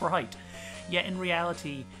his sprite. Yet in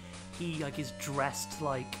reality, he, like, is dressed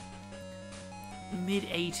like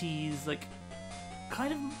mid-80s, like,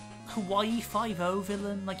 kind of Hawaii Five-0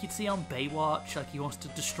 villain, like you'd see on Baywatch. Like, he wants to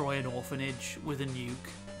destroy an orphanage with a nuke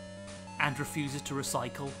and refuses to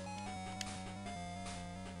recycle.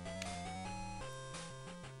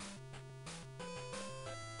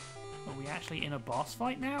 Are we actually in a boss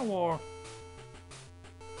fight now, or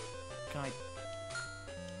can I...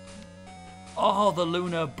 Oh, the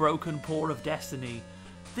Luna Broken Paw of Destiny.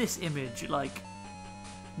 This image, like,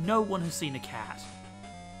 no one has seen a cat.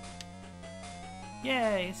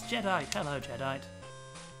 Yay, it's Jedi. Hello, Jedi.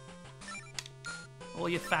 All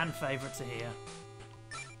your fan favourites are here.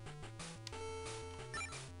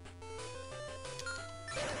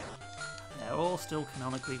 They're all still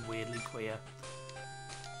canonically weirdly queer.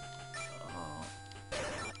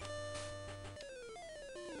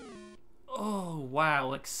 Oh, wow,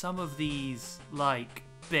 like some of these, like,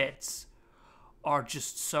 bits are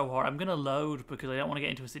just so hard. I'm gonna load because I don't want to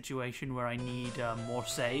get into a situation where I need more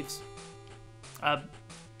saves.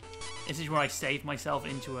 This is where I save myself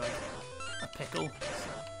into a pickle. So.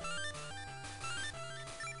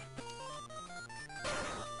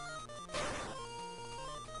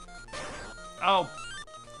 Oh,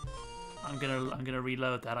 I'm gonna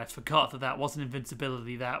reload that. I forgot that that wasn't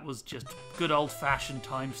invincibility. That was just good old-fashioned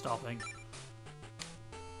time stopping.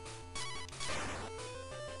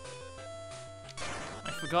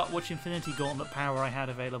 I forgot which Infinity Gauntlet power I had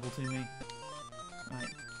available to me. Right.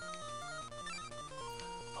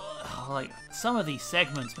 Like, some of these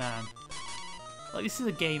segments, man. Like, this is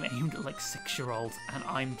a game aimed at, like, 6-year-olds, and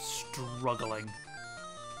I'm struggling.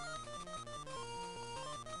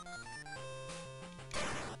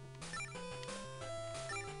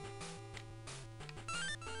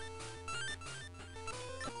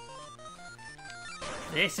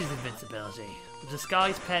 This is invincibility. The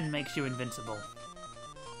disguise pen makes you invincible.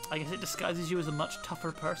 I guess it disguises you as a much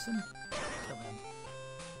tougher person. Kill him.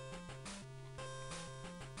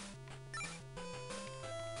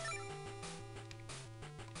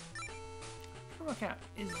 Work out.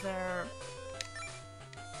 Is there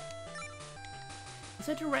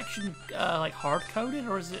direction like hard coded,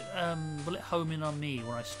 or is it will it home in on me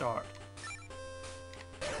when I start?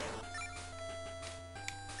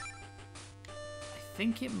 I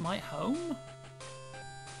think it might home.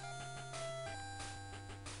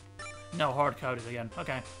 No, hard coded again.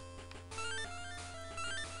 Okay.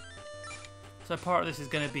 So part of this is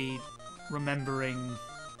going to be remembering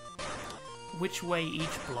which way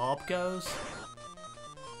each blob goes.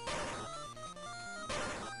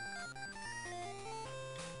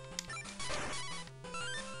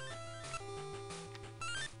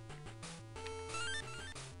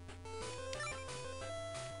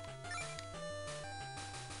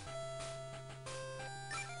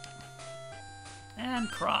 And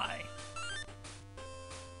cry.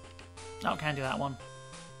 Oh, can't do that one.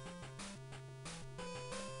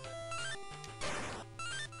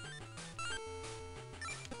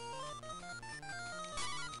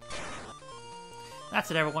 That's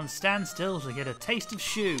it, everyone. Stand still to get a taste of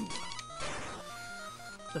Shoe.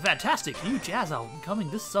 The fantastic new jazz album coming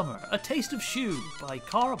this summer, A Taste of Shoe by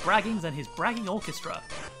Carl Braggings and his Bragging Orchestra.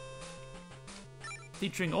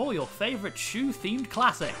 Featuring all your favourite shoe-themed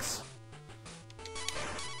classics.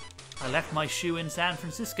 I left my shoe in San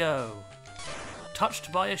Francisco.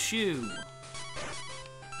 Touched by a shoe.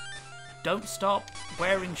 Don't stop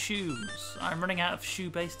wearing shoes. I'm running out of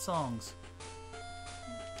shoe-based songs.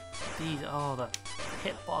 These, oh, the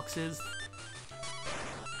hitboxes.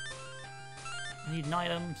 I need an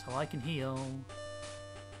item so I can heal.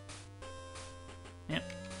 Yep.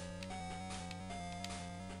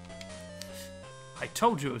 I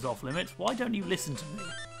told you it was off limits. Why don't you listen to me?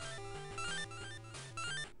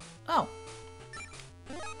 Oh.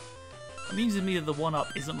 It means to me that the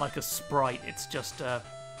 1-up isn't like a sprite, it's just,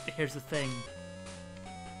 here's the thing.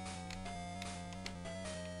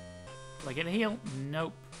 Do I get a heal?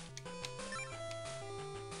 Nope.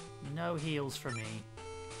 No heals for me.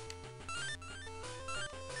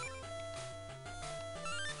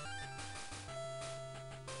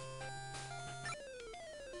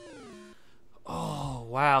 Oh,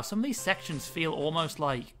 wow. Some of these sections feel almost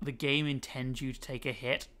like the game intends you to take a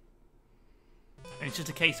hit. And it's just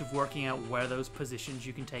a case of working out where those positions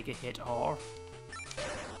you can take a hit are.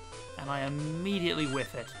 And I immediately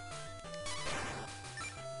whiff it.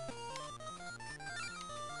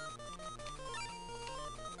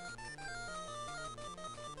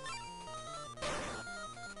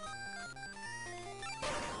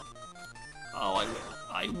 Oh,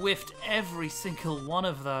 I whiffed every single one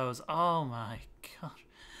of those. Oh my god.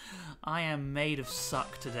 I am made of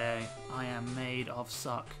suck today. I am made of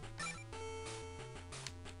suck.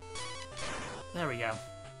 There we go.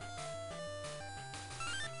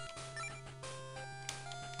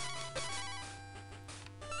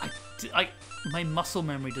 My muscle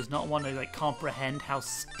memory does not want to like comprehend how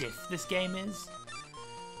stiff this game is.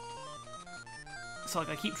 So like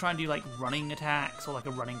I keep trying to do like running attacks or like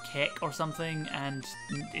a running kick or something, and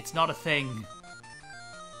it's not a thing.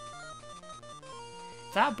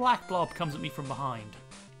 That black blob comes at me from behind.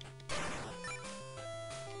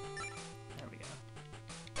 There we go.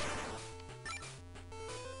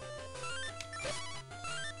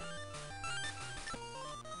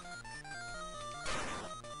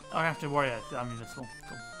 I don't have to worry. I mean, that's cool.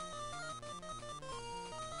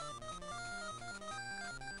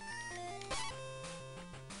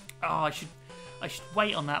 Oh, I should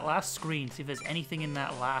wait on that last screen, see if there's anything in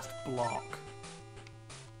that last block.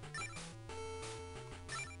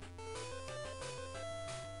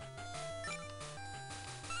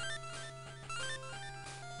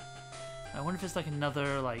 I wonder if it's like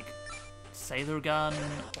another like sailor gun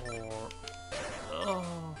or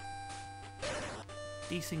oh,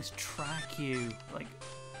 these things track you like.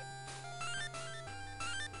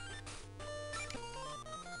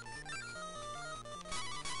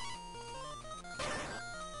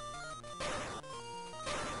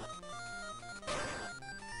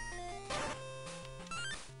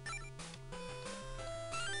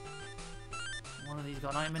 One of these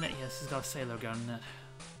got 9 minutes. Yes, it's got a sailor gun in it.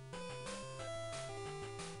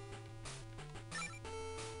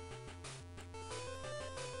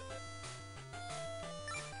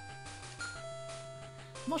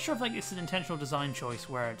 I'm not sure if like it's an intentional design choice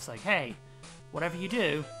where it's like, hey, whatever you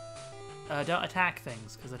do, don't attack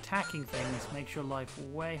things, because attacking things makes your life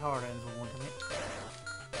way harder than one can hit.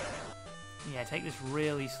 Yeah, take this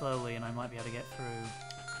really slowly and I might be able to get through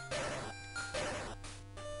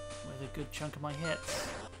with a good chunk of my hits.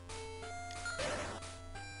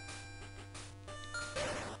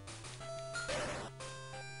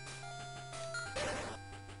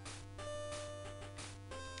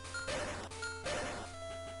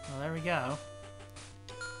 Well, there we go.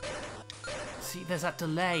 See, there's that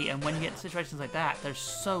delay, and when you get in situations like that, there's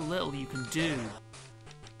so little you can do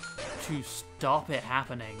to stop it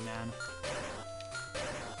happening, man.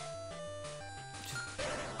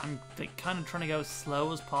 I'm like, kind of trying to go as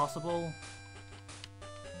slow as possible.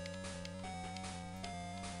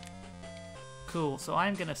 Cool, so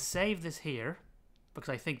I'm going to save this here, because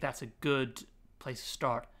I think that's a good place to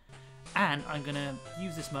start. And I'm going to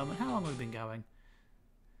use this moment. How long have we been going?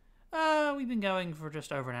 We've been going for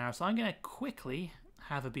just over an hour, so I'm going to quickly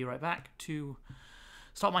have a be right back to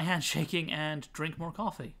stop my hand shaking and drink more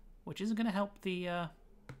coffee, which isn't going to help the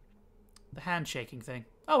hand shaking thing.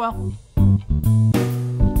 Oh well.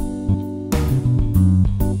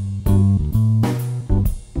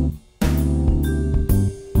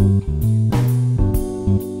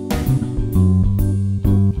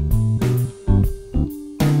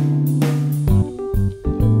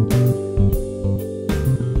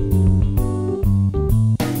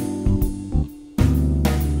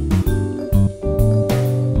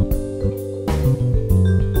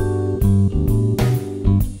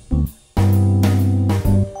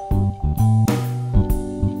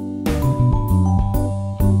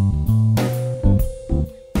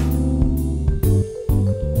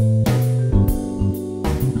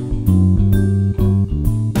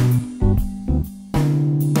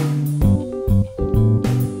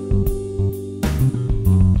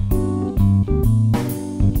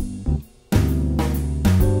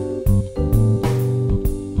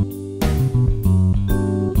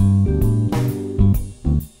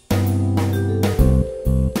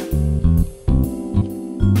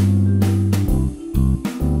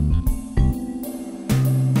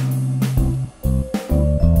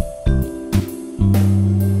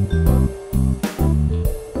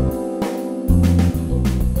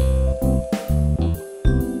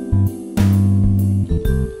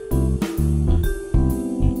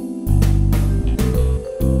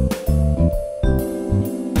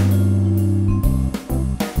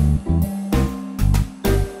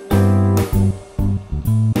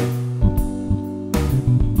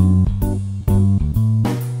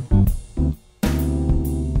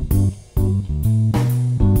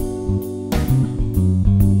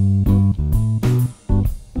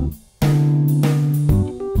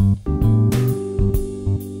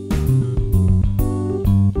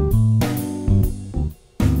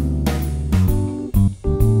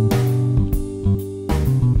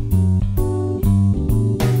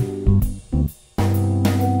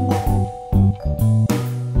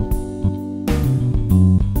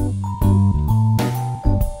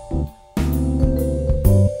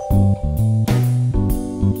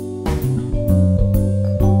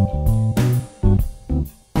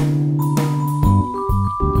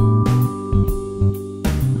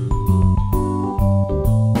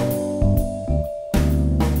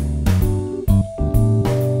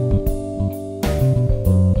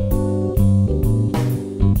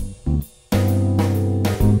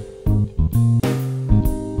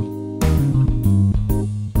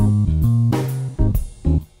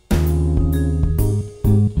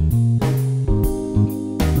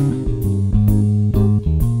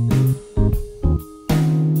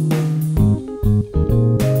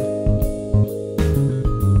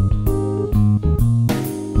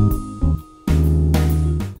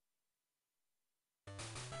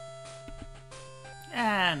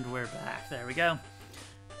 And we're back. There we go.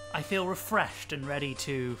 I feel refreshed and ready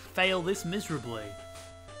to fail this miserably.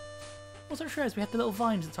 Also, sure as we had the little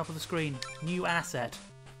vines at the top of the screen. New asset.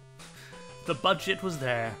 The budget was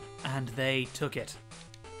there, and they took it.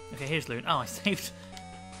 Okay, here's Loon. Oh, I saved...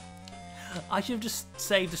 I should have just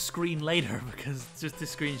saved the screen later, because just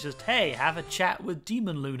this screen is just, hey, have a chat with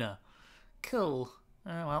Demon Luna. Cool.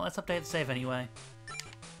 Well, let's update the save anyway.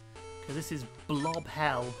 Because this is Blob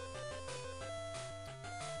Hell.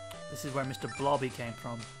 This is where Mr. Blobby came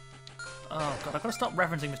from. Oh god, I've got to stop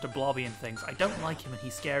referencing Mr. Blobby and things. I don't like him and he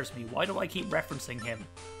scares me. Why do I keep referencing him?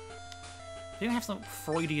 I think I have some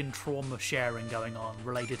Freudian trauma sharing going on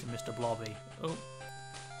related to Mr. Blobby. Oh.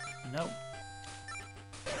 No.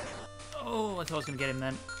 Oh, I thought I was going to get him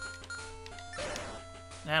then.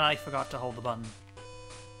 And I forgot to hold the button.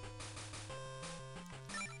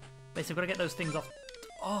 Basically, I've got to get those things off.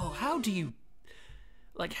 Oh, how do you...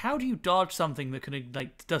 Like, how do you dodge something that can,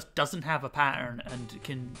 like, doesn't have a pattern and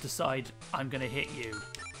can decide I'm going to hit you?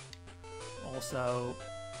 Also,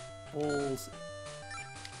 balls...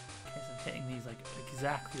 Okay, so I'm hitting these, like,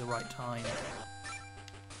 exactly the right time.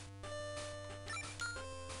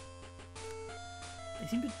 They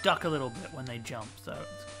seem to duck a little bit when they jump, so...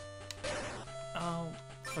 Oh,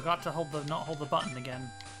 forgot to not hold the button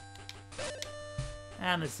again.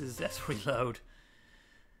 And let's reload.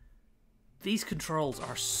 These controls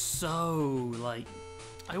are so, like...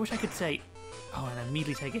 I wish I could say, oh, and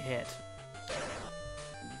immediately take a hit.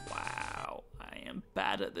 Wow, I am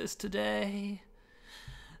bad at this today.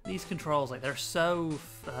 These controls, like, they're so...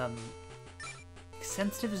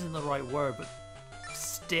 sensitive isn't the right word, but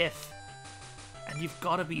stiff. And you've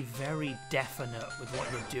got to be very definite with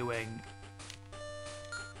what you're doing.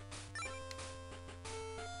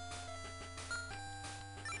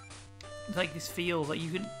 like this feels like you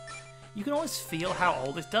can always feel how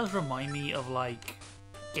old this does remind me of like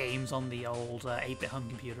games on the old 8-bit home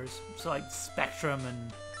computers. So like Spectrum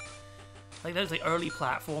and like those like early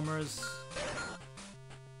platformers.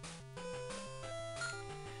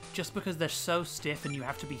 Just because they're so stiff and you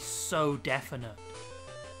have to be so definite.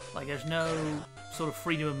 Like there's no sort of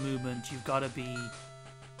freedom of movement. You've got to be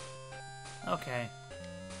okay.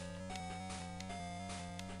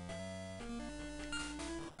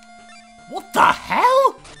 What the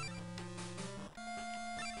hell?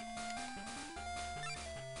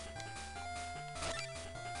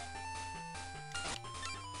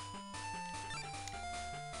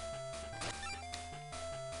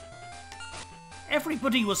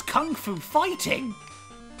 Everybody was kung fu fighting.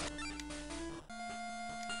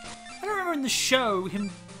 I don't remember in the show him.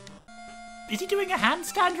 Is he doing a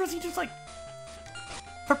handstand or is he just like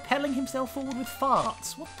propelling himself forward with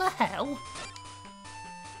farts? What the hell?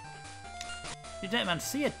 You don't, man.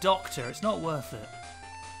 See a doctor. It's not worth it.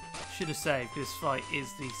 Should have saved. This fight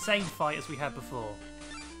is the same fight as we had before,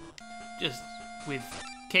 just with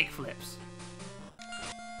kick flips.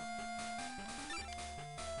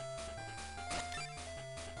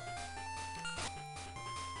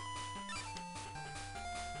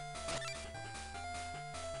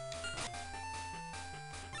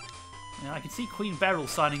 Now, I can see Queen Beryl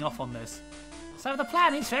signing off on this. So the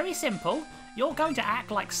plan is very simple. You're going to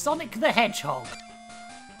act like Sonic the Hedgehog.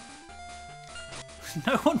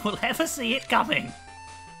 No one will ever see it coming.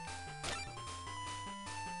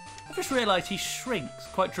 I just realised he shrinks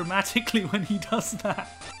quite dramatically when he does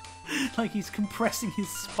that. Like he's compressing his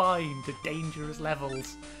spine to dangerous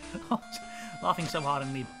levels. Laughing so hard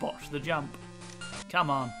and he botched the jump. Come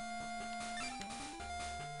on.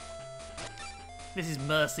 This is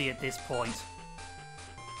mercy at this point.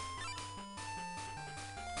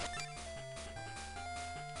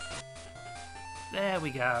 There we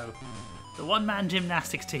go. The one-man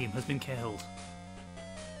gymnastics team has been killed.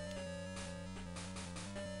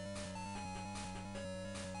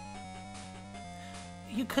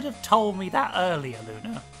 You could have told me that earlier,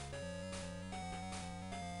 Luna.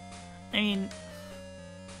 I mean...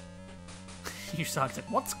 you sucked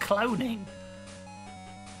at what's cloning?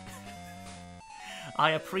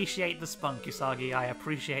 I appreciate the spunk, Usagi. I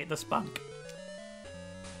appreciate the spunk.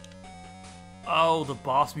 Oh, the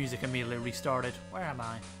boss music immediately restarted. Where am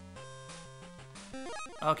I?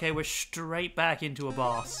 Okay, we're straight back into a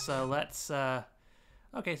boss. So let's...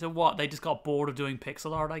 Okay, so what? They just got bored of doing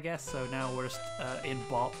pixel art, I guess. So now we're just in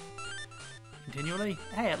bop. Continually?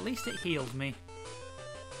 Hey, at least it healed me.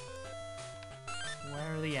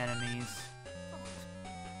 Where are the enemies?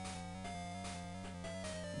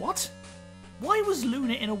 What? Why was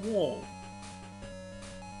Luna in a wall?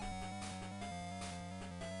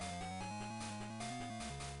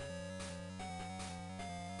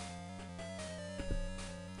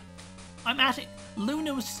 I'm at it.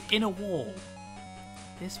 Luna was in a wall.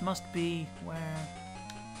 This must be where...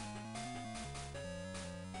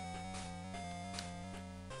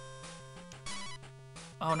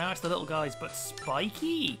 Oh, now it's the little guys, but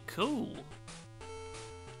spiky? Cool.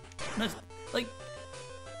 No, like...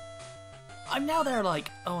 I'm now there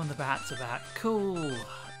like, oh, and the bats are back. Cool.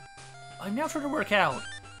 I'm now trying to work out.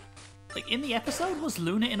 Like, in the episode, was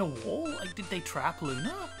Luna in a wall? Like, did they trap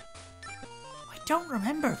Luna? I don't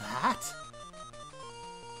remember that.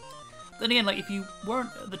 Then again, like, if you weren't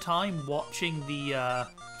at the time watching the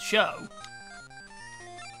show,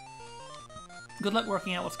 good luck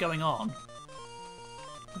working out what's going on.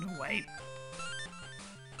 No, wait.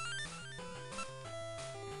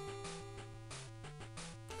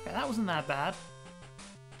 Okay, that wasn't that bad.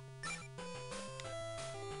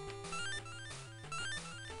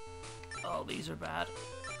 Oh, these are bad.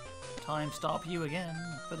 Time stop you again.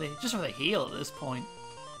 Just for the heal at this point.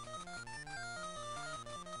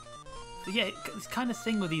 But yeah, it's kind of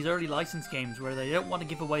thing with these early license games where they don't want to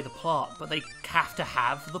give away the plot, but they have to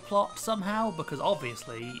have the plot somehow, because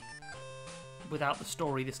obviously, without the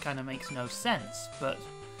story, this kind of makes no sense. But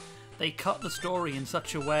they cut the story in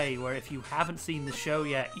such a way where if you haven't seen the show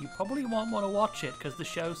yet, you probably won't want to watch it, because the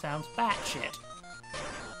show sounds batshit.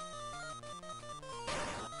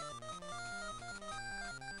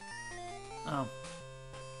 Oh.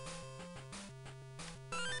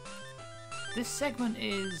 This segment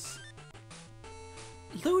is...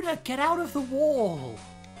 Luna, get out of the wall!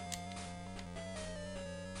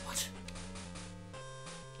 What?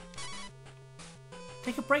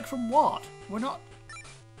 Take a break from what? We're not...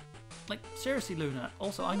 Like, seriously, Luna.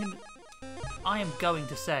 Also, I am going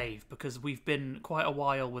to save, because we've been quite a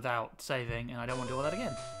while without saving, and I don't want to do all that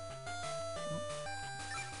again.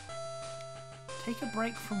 Take a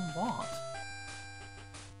break from what?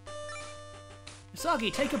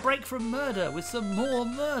 Usagi, take a break from murder with some more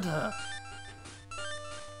murder!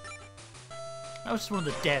 That was just one of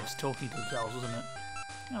the devs talking to themselves, wasn't it?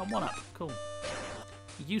 Oh, 1-up. Cool.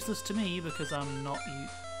 Useless to me because I'm not...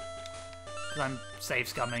 because I'm save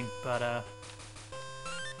scumming, but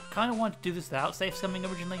kind of wanted to do this without save scumming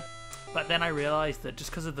originally, but then I realised that just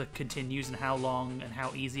because of the continues and how long and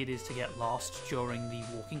how easy it is to get lost during the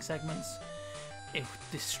walking segments,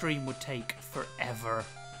 this stream would take forever,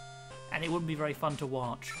 and it wouldn't be very fun to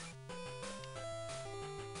watch.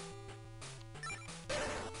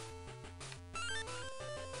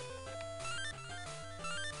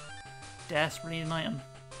 Desperately need an item.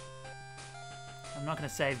 I'm not going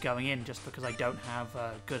to save going in just because I don't have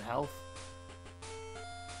good health.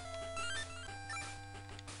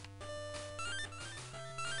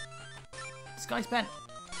 Disguise Pen.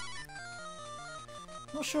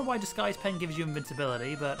 Not sure why Disguise Pen gives you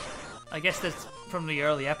invincibility, but I guess that's from the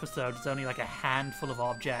early episodes. It's only like a handful of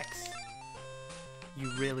objects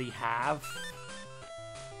you really have.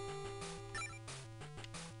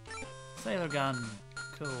 Sailor Gun.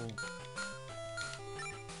 Cool.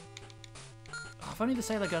 Oh, if only the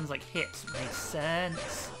Sailor Gun's like hits makes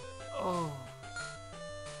sense. Oh.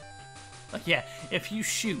 Like, yeah, if you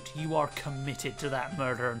shoot, you are committed to that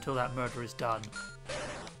murder until that murder is done.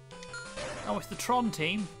 Oh, it's the Tron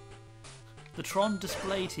team. The Tron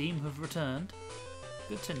display team have returned.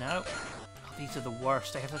 Good to know. Oh, these are the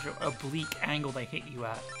worst. They have such an oblique angle they hit you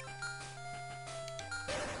at.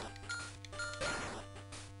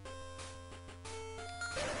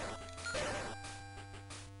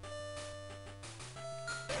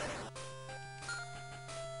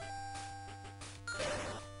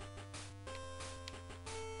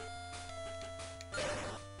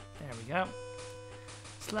 There we go.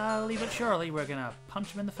 Slowly but surely, we're gonna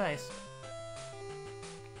punch him in the face.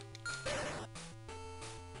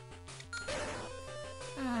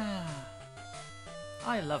 Ah,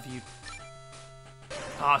 I love you.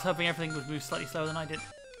 Oh, I was hoping everything would move slightly slower than I did.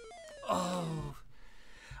 Oh,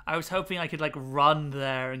 I was hoping I could like run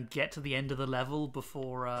there and get to the end of the level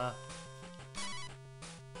before.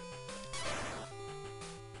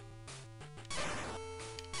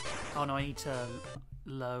 Oh no, I need to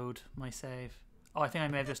load my save. Oh, I think I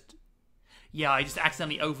may have just... Yeah, I just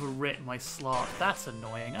accidentally overwrit my slot. That's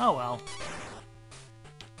annoying. Oh well.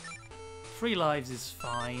 3 lives is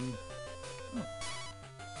fine. Oh.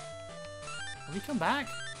 Will he come back?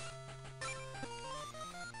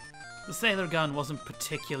 The Sailor Gun wasn't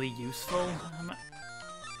particularly useful.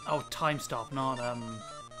 Oh, time stop, not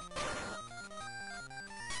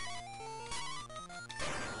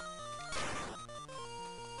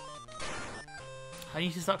I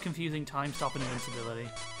need to stop confusing time stop and invincibility.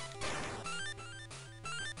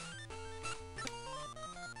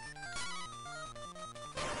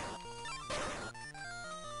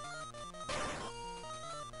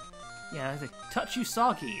 Yeah, they touch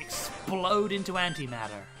Usagi, explode into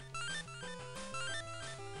antimatter.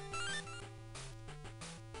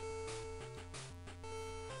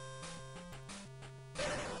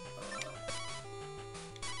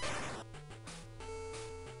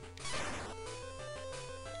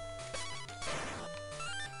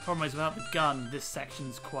 Problem is, without the gun, this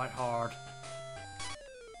section's quite hard.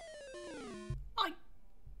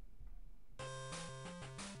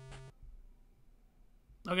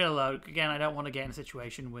 I'm gonna load. Again, I don't want to get in a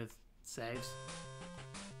situation with saves.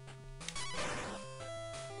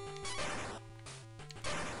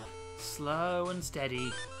 Slow and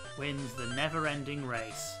steady wins the never-ending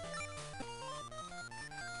race.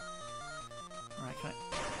 Alright, can I...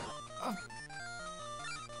 Oh.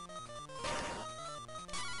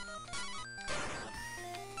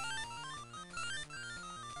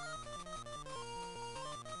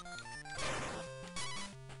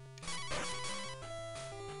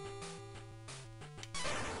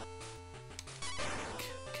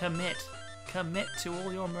 Commit to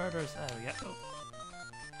all your murders. There we go. Oh.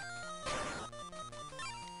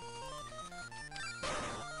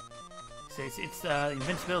 So it's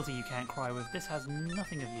invincibility you can't cry with. This has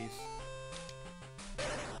nothing of use.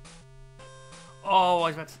 Oh, I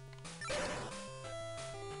was about to...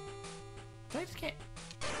 Did I just get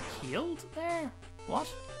healed there?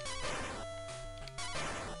 What?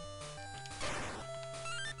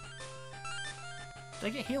 Did I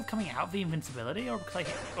get healed coming out of the invincibility, or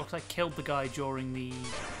because I killed the guy during the...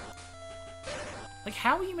 Like,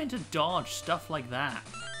 how are you meant to dodge stuff like that?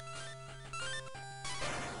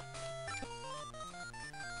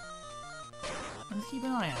 Let's keep an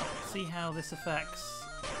eye out, see how this affects...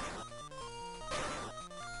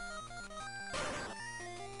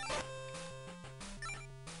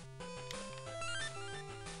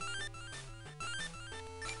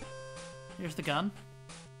 Here's the gun.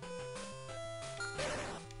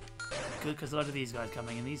 Good, because a lot of these guys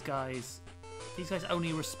coming, and these guys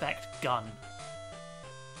only respect gun.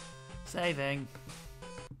 Saving.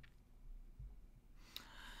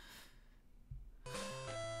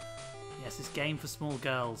 Yes, this game for small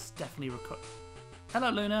girls definitely Hello,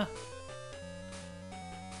 Luna.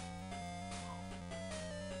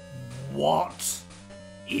 What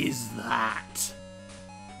is that?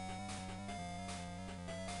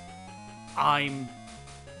 I'm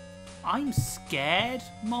scared,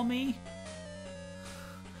 Mommy.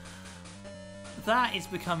 That is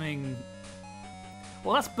becoming...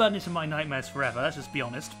 Well, that's burned into my nightmares forever, let's just be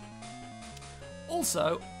honest.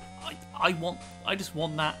 Also, I just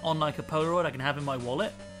want that on like a Polaroid I can have in my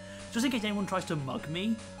wallet. Just in case anyone tries to mug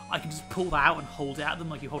me, I can just pull that out and hold it at them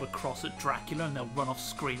like you hold a cross at Dracula and they'll run off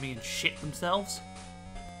screaming and shit themselves.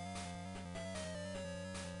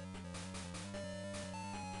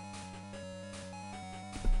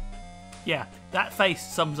 Yeah, that face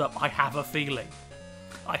sums up I have a feeling.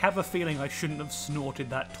 I have a feeling I shouldn't have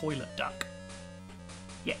snorted that toilet duck.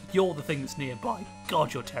 Yeah, you're the thing that's nearby.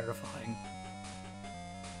 God, you're terrifying.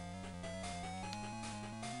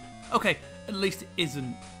 Okay, at least it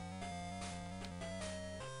isn't.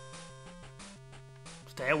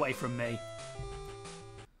 Stay away from me.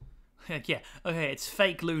 Yeah, okay, it's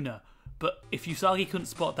fake Luna, but if Usagi couldn't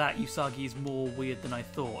spot that, Usagi is more weird than I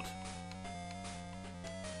thought.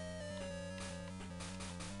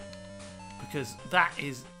 Because that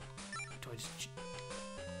is... Do I just...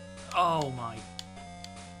 Oh my...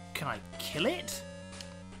 Can I kill it?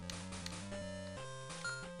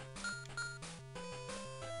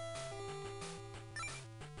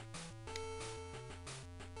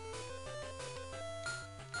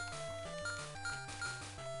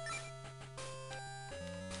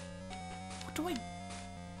 What do I...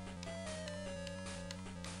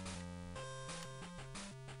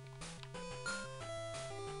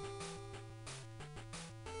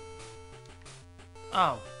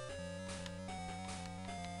 Oh.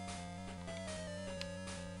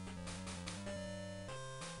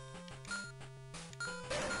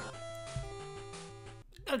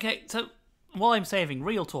 Okay, so while I'm saving,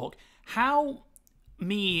 real talk, how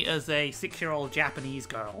me as a 6-year-old Japanese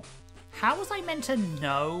girl, how was I meant to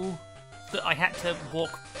know that I had to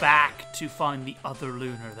walk back to find the other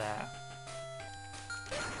Lunar there?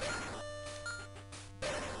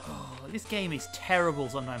 Oh, this game is terrible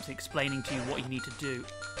sometimes explaining to you what you need to do.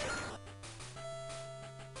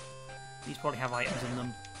 These probably have items in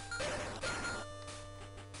them.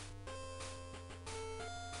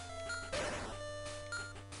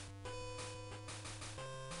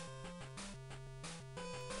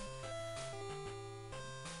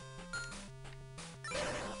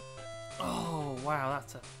 Oh, wow,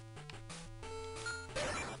 that's a...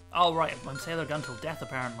 Oh, right, I'm Sailor Gun till death,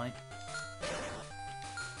 apparently.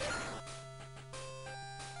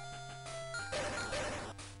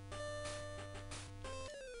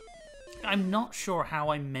 I'm not sure how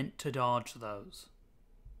I meant to dodge those.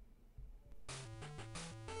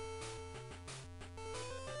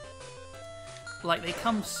 Like, they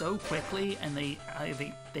come so quickly, and they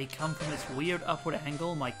come from this weird upward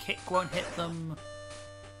angle. My kick won't hit them.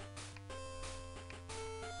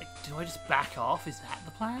 Like, do I just back off? Is that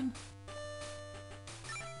the plan?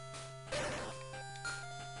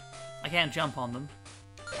 I can't jump on them.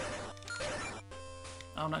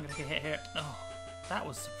 Oh, I'm not gonna get hit here. Oh. That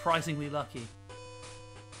was surprisingly lucky.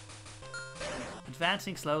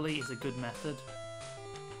 Advancing slowly is a good method.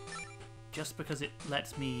 Just because it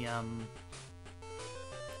lets me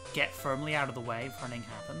get firmly out of the way if running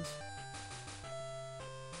happens.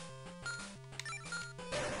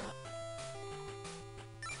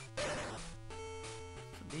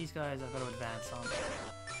 So these guys I've got to advance on.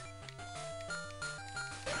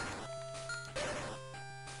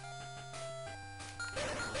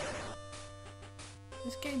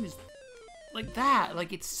 This game is like that.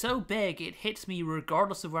 Like, it's so big, it hits me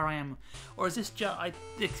regardless of where I am. Or is this just...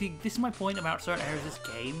 This is my point about certain areas of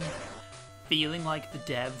this game feeling like the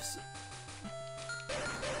devs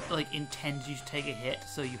like intend you to take a hit,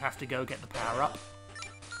 so you have to go get the power up.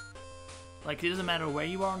 Like, it doesn't matter where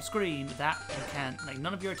you are on screen, that you can't... Like,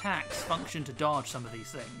 none of your attacks function to dodge some of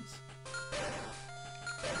these things.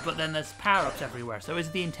 But then there's power-ups everywhere, so is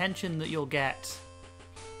the intention that you'll get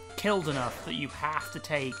killed enough that you have to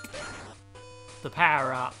take the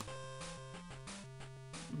power up?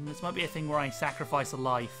 This might be a thing where I sacrifice a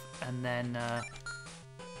life and then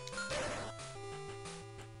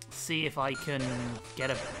see if I can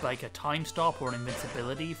get a time stop or an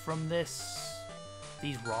invincibility from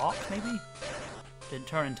these rocks, maybe? Didn't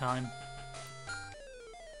turn in time.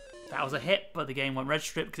 That was a hit, but the game won't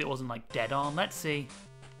register it because it wasn't like dead on. Let's see.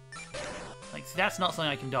 Like, see, that's not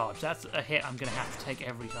something I can dodge. That's a hit I'm gonna have to take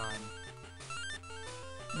every time.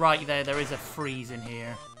 Right there is a freeze in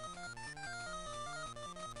here.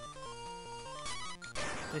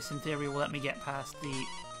 This, in theory, will let me get past the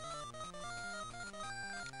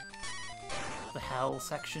hell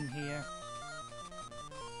section here.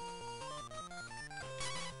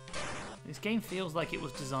 This game feels like it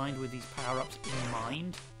was designed with these power-ups in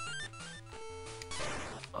mind.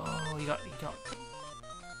 Oh, you got...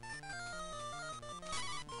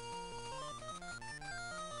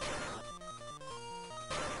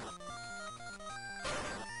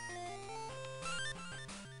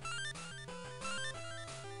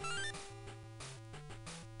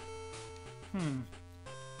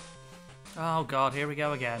 Oh god, here we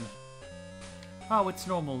go again. Oh, it's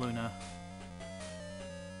normal, Luna.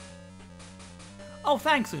 Oh,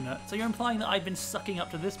 thanks, Luna. So you're implying that I've been sucking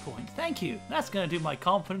up to this point. Thank you. That's going to do my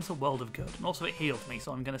confidence a world of good. And also it healed me,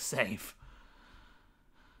 so I'm going to save.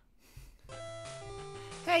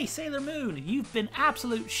 Hey, Sailor Moon, you've been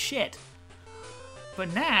absolute shit.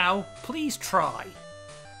 But now, please try.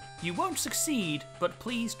 You won't succeed, but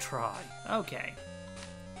please try. Okay.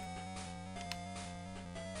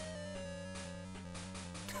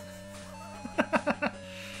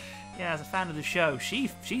 Yeah, as a fan of the show,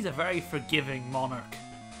 she's a very forgiving monarch.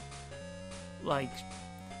 Like,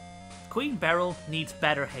 Queen Beryl needs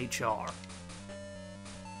better HR.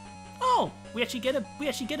 Oh, we actually get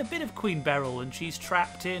a bit of Queen Beryl, and she's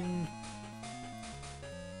trapped in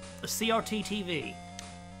a CRT TV.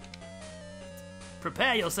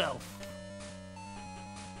 Prepare yourself.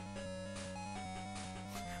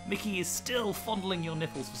 Mickey is still fondling your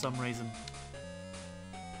nipples for some reason.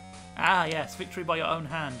 Ah, yes, victory by your own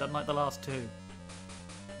hand, unlike the last two.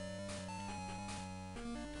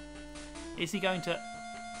 Is he going to...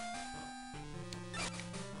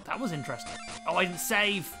 That was interesting. Oh, I didn't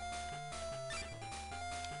save!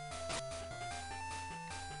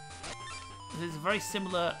 This is a very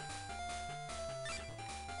similar...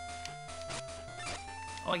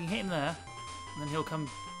 Oh, I can hit him there, and then he'll come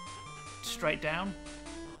straight down.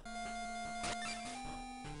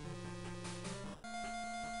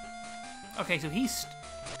 Okay, so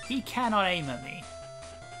he cannot aim at me.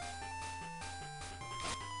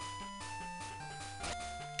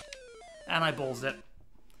 And I balls it.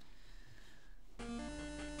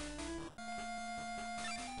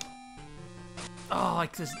 Oh,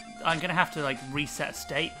 I'm gonna have to like reset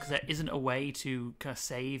state because there isn't a way to kind of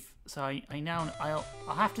save. So I'll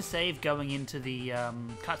have to save going into the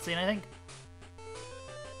cutscene, I think.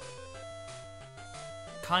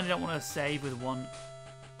 Kind of don't want to save with one.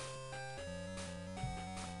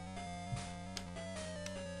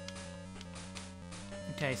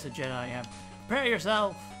 Okay, so Jedi, yeah. Prepare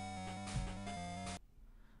yourself!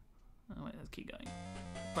 Oh wait, let's keep going.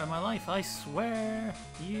 By my life, I swear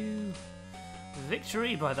you...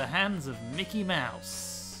 Victory by the hands of Mickey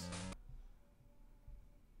Mouse.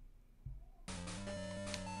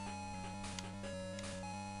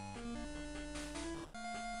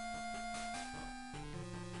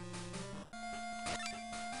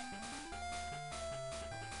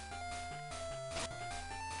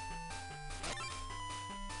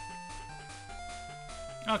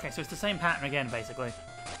 Okay, so it's the same pattern again, basically.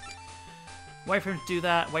 Wait for him to do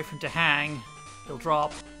that, wait for him to hang, he'll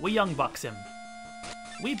drop, we young bucks him.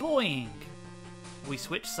 We boing! We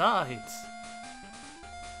switch sides.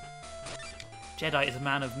 Jedi is a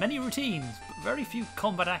man of many routines, but very few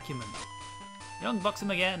combat acumen. Young bucks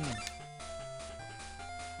him again.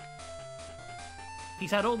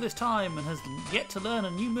 He's had all this time and has yet to learn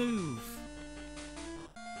a new move.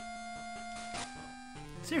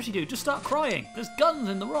 Seriously, dude, just start crying. There's guns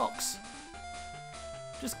in the rocks.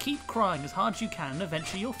 Just keep crying as hard as you can and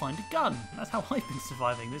eventually you'll find a gun. That's how I've been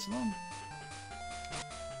surviving this long.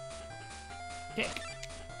 Kick.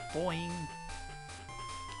 Boing.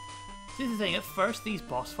 This is the thing, at first these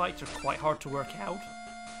boss fights are quite hard to work out.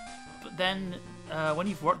 But then, when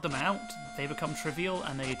you've worked them out, they become trivial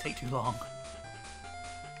and they take too long.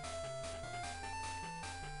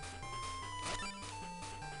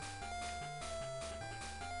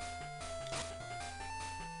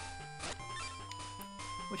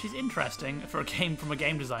 Which is interesting for a game from a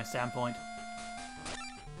game design standpoint.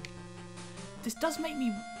 This does make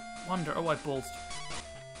me wonder. Oh, I balls.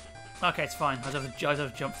 Okay, it's fine. I just have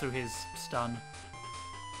to jump through his stun.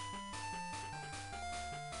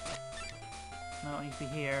 No, I need to be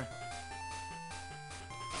here.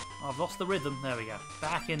 Oh, I've lost the rhythm. There we go.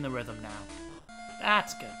 Back in the rhythm now.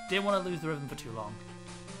 That's good. Didn't want to lose the rhythm for too long.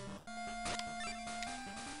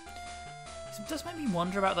 It does make me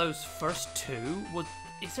wonder about those first two.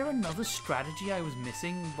 Is there another strategy I was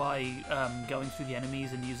missing by going through the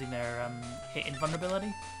enemies and using their hit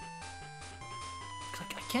invulnerability?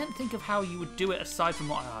 I can't think of how you would do it aside from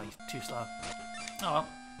what... Oh, he's too slow. Oh well.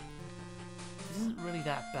 This isn't really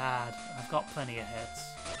that bad. I've got plenty of hits.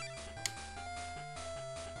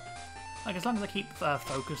 Like, as long as I keep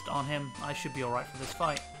focused on him, I should be alright for this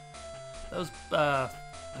fight. Those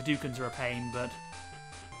Hadoukens are a pain, but...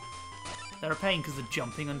 They're a pain because the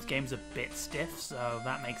jumping on this game's a bit stiff, so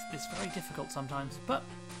that makes this very difficult sometimes. But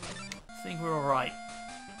I think we're alright.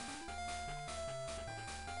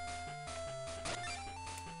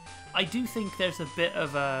 I do think there's a bit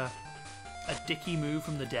of a dicky move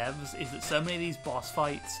from the devs, is that so many of these boss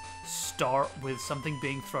fights start with something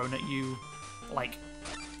being thrown at you, like,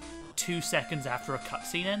 2 seconds after a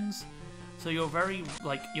cutscene ends. So you're very,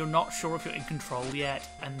 like, you're not sure if you're in control yet,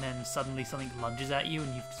 and then suddenly something lunges at you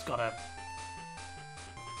and you've just gotta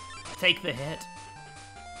take the hit.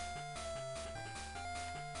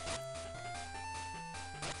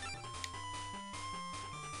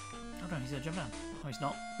 Oh no, he's gonna jump down. Oh, he's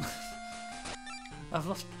not. I've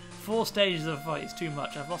lost 4 stages of a fight. It's too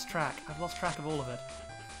much. I've lost track. I've lost track of all of it.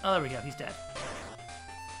 Oh, there we go. He's dead.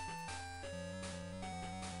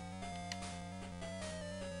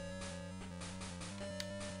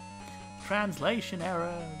 Translation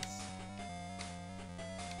errors.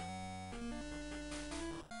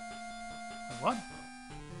 What?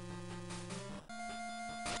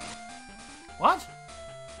 What?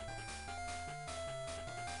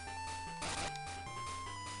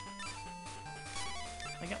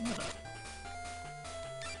 I got another.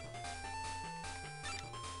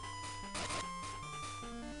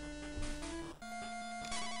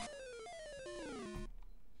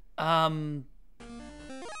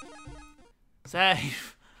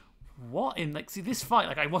 Save. What in, like, see this fight,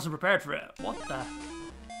 like I wasn't prepared for it. What the?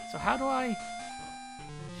 So how do I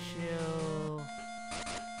chill?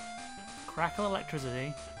 Crackle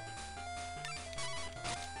electricity.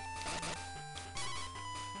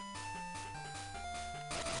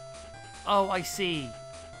 Oh, I see.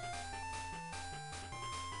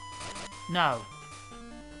 No.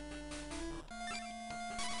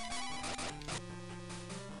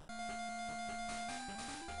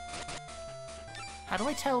 How do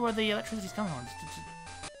I tell where the electricity's coming from?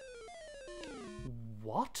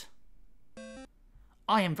 What?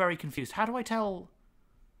 I am very confused. How do I tell...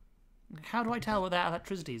 How do I tell where that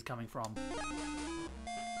electricity is coming from?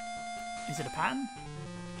 Is it a pattern?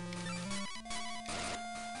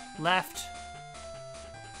 Left.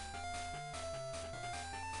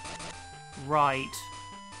 Right.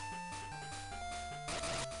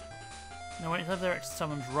 No, wait, it's over there, it's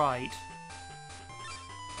someone's right.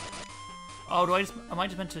 Oh, am I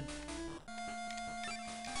just meant to...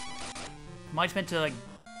 Am I just meant to, like,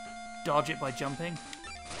 dodge it by jumping?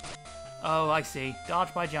 Oh, I see.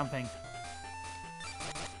 Dodge by jumping.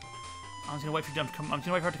 I'm just gonna wait for her to come. I'm just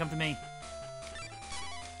gonna wait for her to come to me.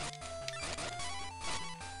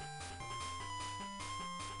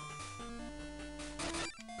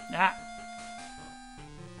 Ah.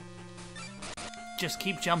 Just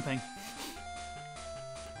keep jumping.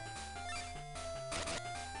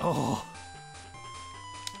 Oh.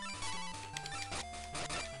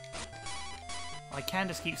 I can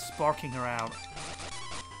just keep sparking her out.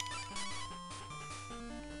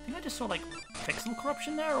 I think I just saw, like, pixel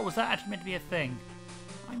corruption there, or was that actually meant to be a thing?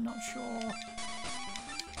 I'm not sure.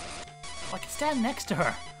 I can stand next to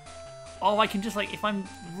her. Oh, I can just, like, if I'm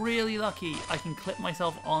really lucky, I can clip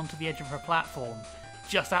myself onto the edge of her platform,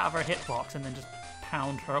 just out of her hitbox, and then just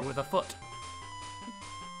pound her with a foot.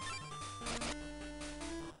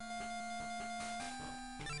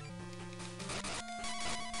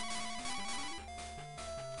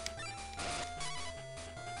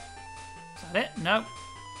 Is that it? No.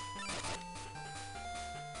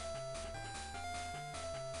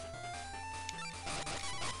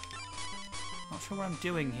 Not sure what I'm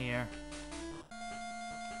doing here.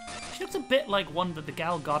 She looks a bit like the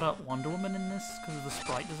Gal Gadot Wonder Woman in this because of the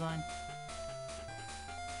sprite design.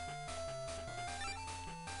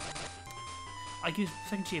 The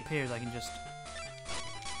second she appears, I can just...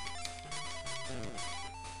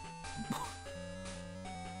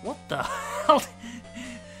 What the hell?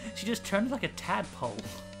 She just turned like a tadpole.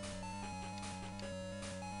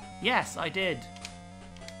 Yes, I did.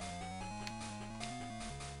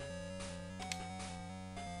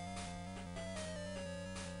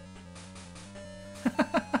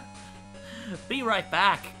 Be right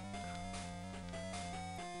back.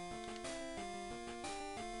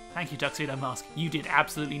 Thank you, Tuxedo Mask. You did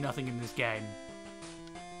absolutely nothing in this game.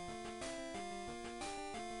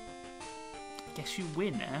 Guess you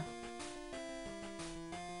win, eh?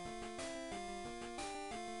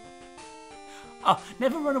 Oh,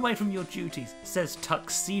 never run away from your duties, says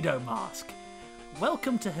Tuxedo Mask.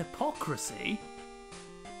 Welcome to hypocrisy.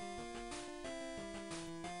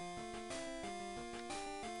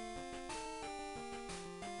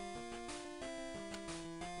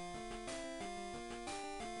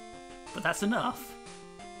 But that's enough.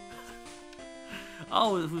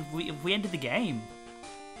 Oh, we ended the game.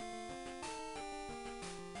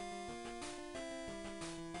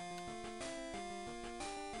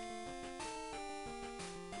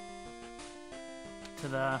 To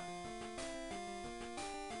the...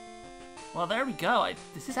 Well, there we go.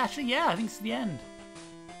 This is actually, yeah, I think it's the end.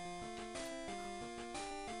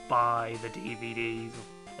 Buy the DVDs.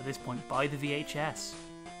 At this point, buy the VHS.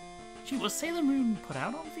 Gee, was Sailor Moon put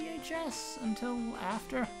out on VHS until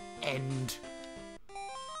after? End.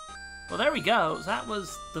 Well, there we go. That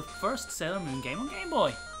was the first Sailor Moon game on Game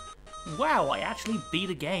Boy. Wow, I actually beat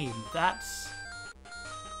a game. That's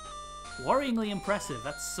worryingly impressive.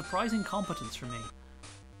 That's surprising competence for me.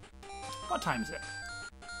 What time is it?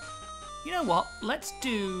 You know what? Let's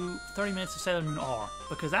do 30 minutes of Sailor Moon R,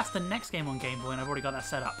 because that's the next game on Game Boy and I've already got that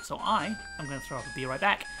set up. So I am going to throw up a be right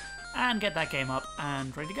back and get that game up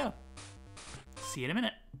and ready to go. See you in a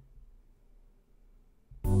minute.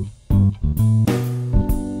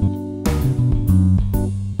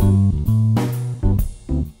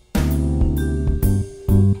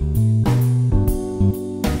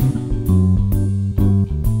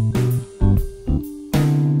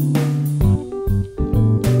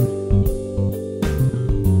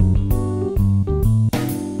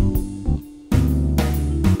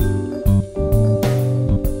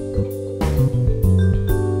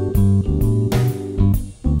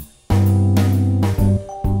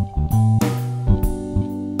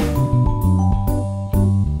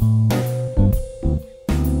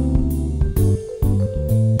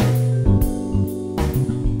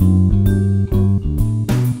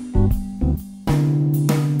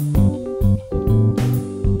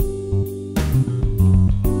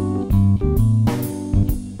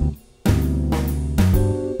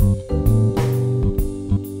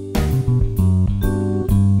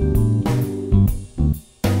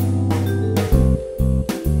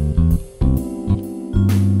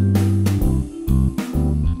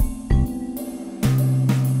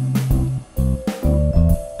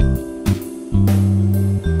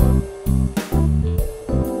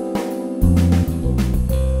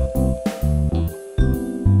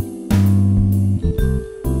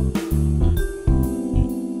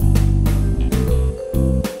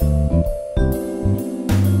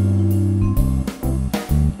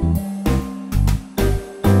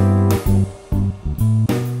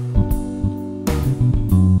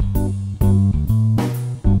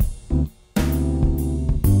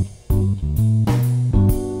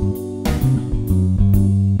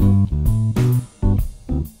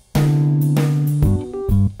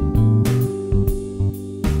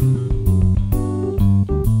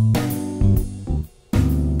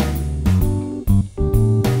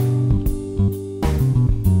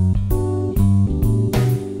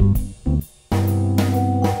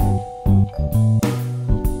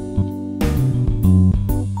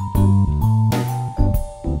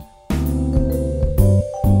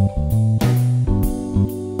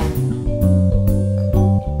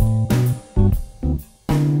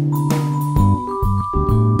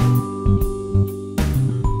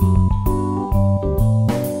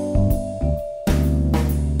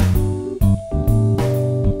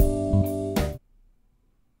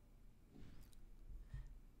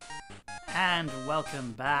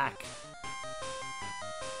 Welcome back.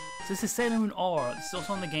 So this is Sailor Moon R. This is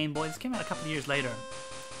also on the Game Boy. This came out a couple of years later.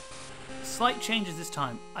 Slight changes this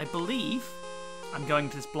time. I believe, I'm going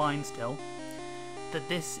to this blind still, that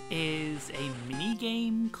this is a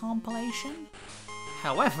mini-game compilation.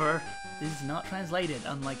 However, this is not translated,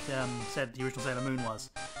 unlike said the original Sailor Moon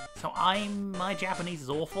was. So my Japanese is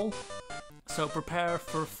awful, so prepare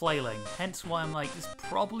for flailing. Hence why I'm like, this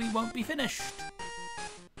probably won't be finished.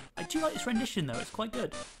 I do like this rendition though, it's quite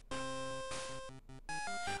good.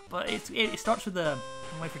 But it starts with the,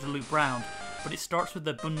 I'll wait for it to loop round, but it starts with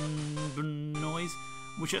the bun bun noise,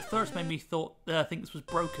 which at first made me think this was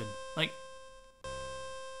broken. Like,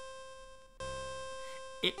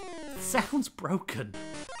 it sounds broken.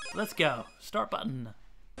 Let's go, start button.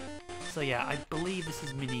 So yeah, I believe this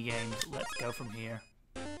is mini games. Let's go from here.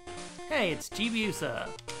 Hey, it's Chibiusa.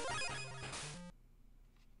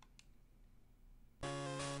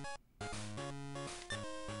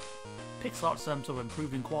 Pixel art some sort of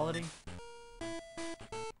improved in quality.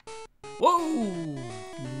 Whoa!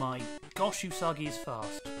 My Gosh, Usagi is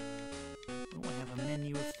fast. Oh, I have a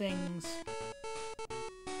menu of things. Can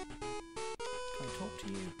I talk to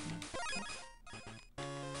you?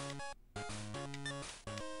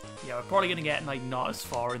 Yeah, we're probably gonna get like not as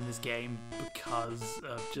far in this game because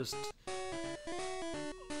of just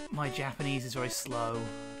my Japanese is very slow.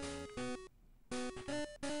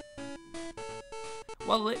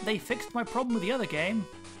 Well, they fixed my problem with the other game.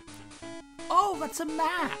 Oh, that's a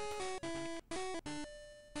map!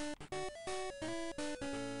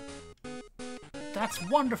 That's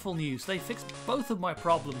wonderful news. They fixed both of my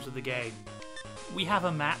problems with the game. We have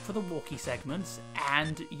a map for the walkie segments,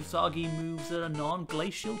 and Usagi moves at a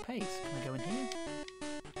non-glacial pace. Can I go in here?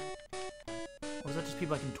 Or is that just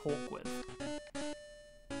people I can talk with?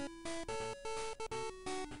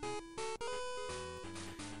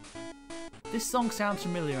 This song sounds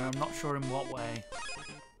familiar, I'm not sure in what way.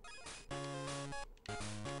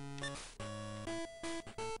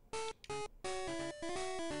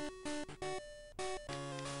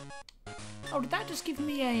 Oh, did that just give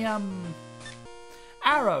me a,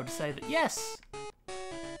 arrow to say that, yes!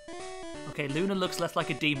 Okay, Luna looks less like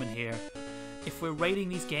a demon here. If we're rating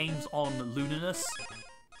these games on Luniness,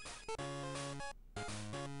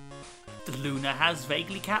 the Luna has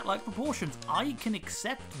vaguely cat-like proportions. I can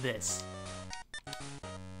accept this.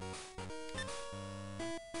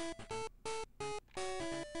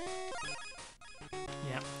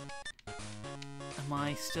 Yep. Am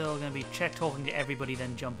I still going to be talking to everybody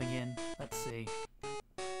then jumping in? Let's see.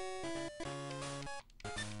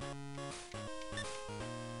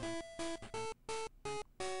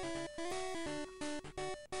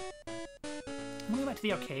 I'm going to go back to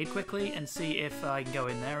the arcade quickly and see if I can go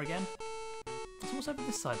in there again. So what's over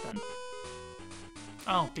this side then?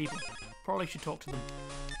 Oh, people. Probably should talk to them.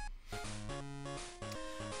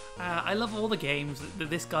 I love all the games that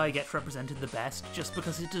this guy gets represented the best just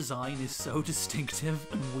because his design is so distinctive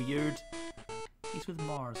and weird. He's with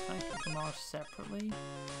Mars. Can I talk to Mars separately?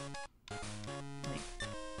 Wait.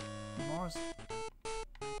 Mars?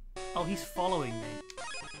 Oh, he's following me.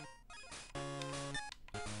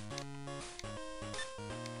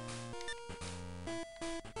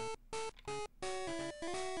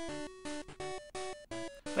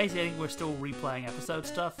 Basically, I think we're still replaying episode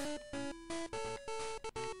stuff.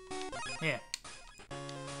 Here.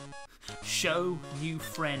 Show new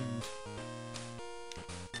friend.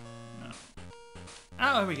 No.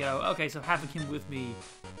 Oh, here we go. Okay, so having him with me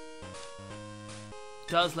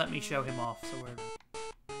does let me show him off, so we're...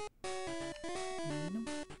 Nope.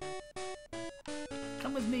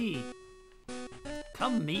 Come with me.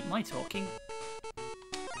 Come meet my talking.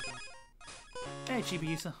 Hey,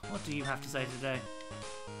 Chibiusa, what do you have to say today?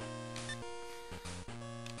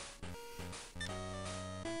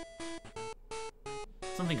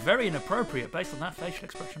 Something very inappropriate based on that facial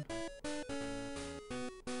expression.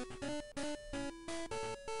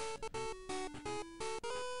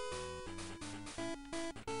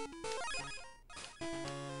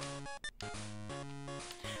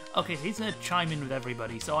 Okay, so he's going to chime in with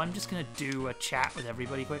everybody, so I'm just going to do a chat with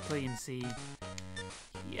everybody quickly and see...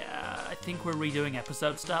 Yeah, I think we're redoing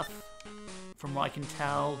episode stuff, from what I can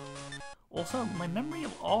tell. Also, my memory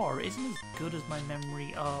of R isn't as good as my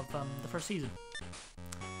memory of the first season.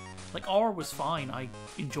 Like, R was fine, I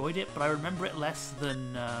enjoyed it, but I remember it less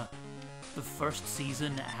than the first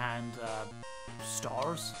season and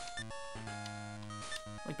Stars.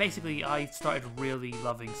 Like, basically, I started really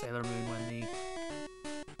loving Sailor Moon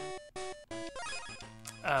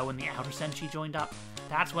when the Outer Senshi joined up.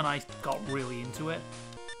 That's when I got really into it.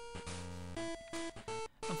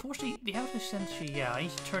 Unfortunately, the Outer Senshi, yeah, I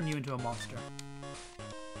need to turn you into a monster.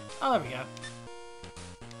 Oh, there we go.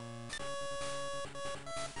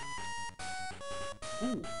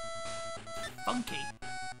 Ooh, funky.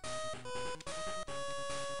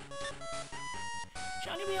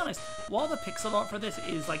 I'm gonna be honest, while the pixel art for this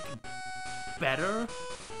is like better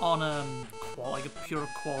on like a pure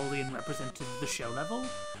quality and representative of the show level,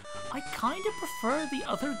 I kind of prefer the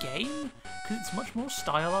other game because it's much more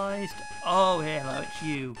stylized. Oh, hello, it's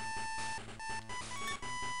you.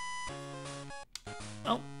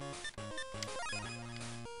 Oh.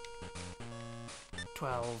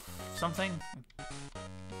 12 something.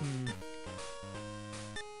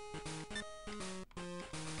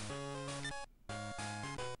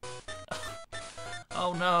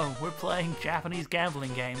 Oh no, we're playing Japanese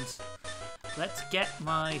gambling games. Let's get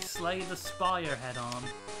my Slay the Spire head on.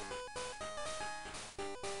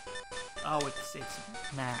 Oh, it's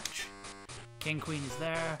match. King Queen is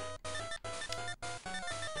there.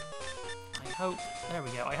 I hope, there we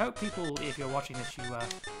go. I hope people, if you're watching this, you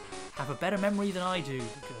have a better memory than I do,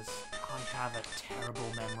 because I have a terrible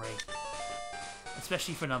memory.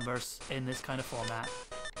 especially for numbers in this kind of format.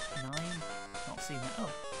 9? Not seeing that.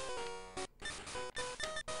 Oh.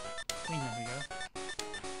 Queen, there we go.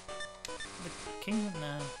 The king,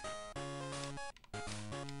 no.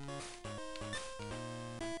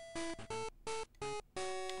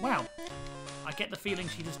 Wow. I get the feeling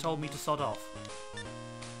she just told me to sod off.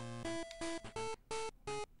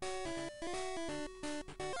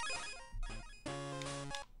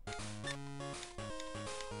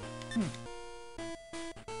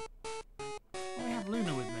 I have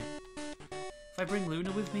Luna with me. If I bring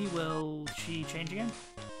Luna with me, will she change again?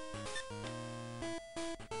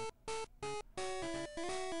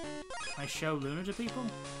 I show Luna to people?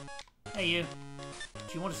 Hey you,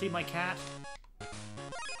 do you want to see my cat?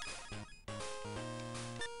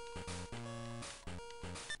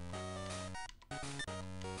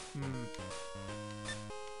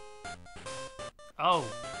 Oh.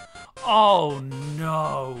 Oh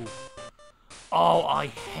no. Oh, I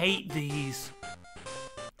hate these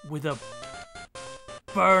with a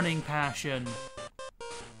burning passion.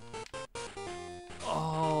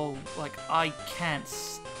 Oh, like I can't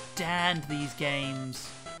stand these games.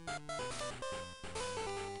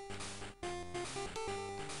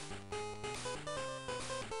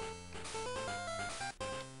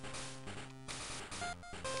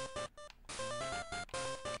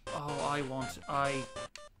 Oh,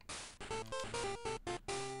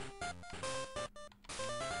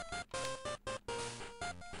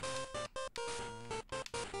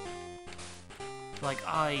 like,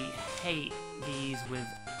 I hate these with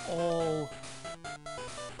all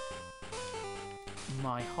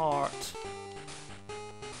my heart.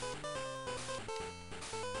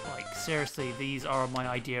 Like, seriously, these are my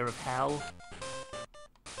idea of hell.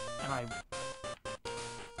 And I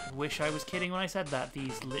wish I was kidding when I said that.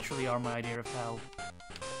 These literally are my idea of hell.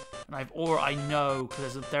 And I know,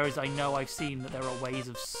 because I know I've seen that there are ways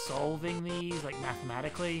of solving these, like,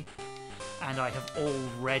 mathematically. And I have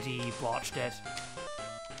already botched it.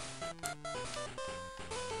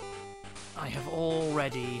 I have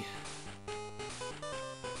already...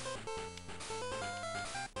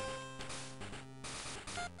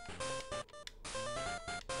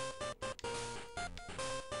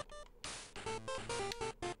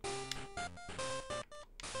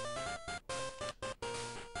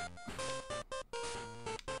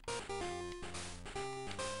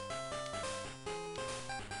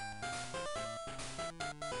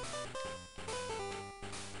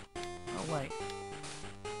 Oh, wait.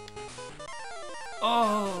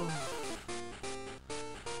 Oh!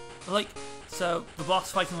 Like, so, the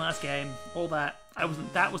boss fight in the last game, all that,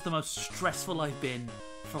 that was the most stressful I've been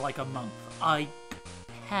for like a month. I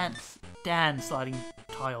can't stand sliding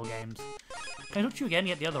tile games. Can I talk to you again and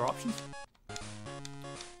get the other options?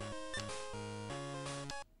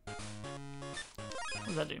 What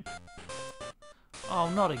does that do?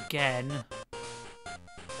 Oh, not again.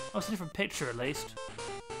 Oh, it's a different picture at least.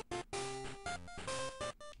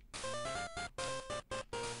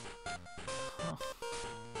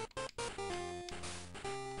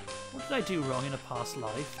 What did I do wrong in a past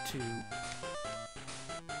life to...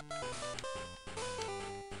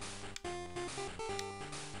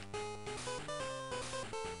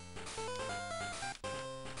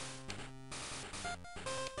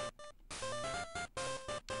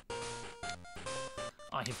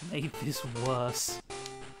 I have made this worse.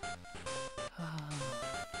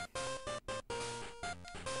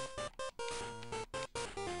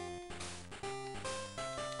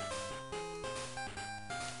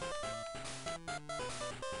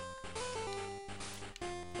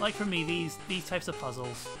 Like for me, these types of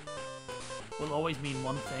puzzles will always mean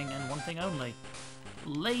one thing and one thing only.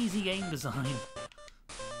 Lazy game design.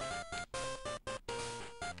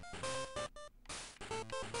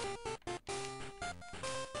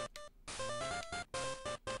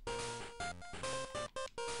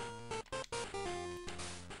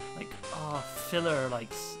 Like, oh, filler, like...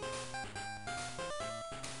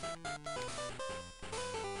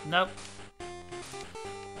 Nope.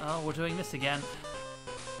 Oh, we're doing this again.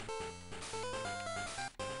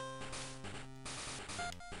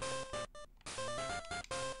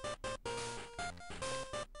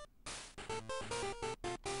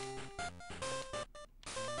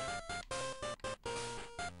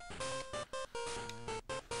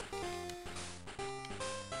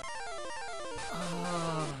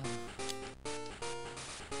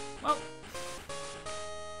 Well,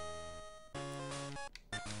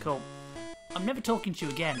 cool. I'm never talking to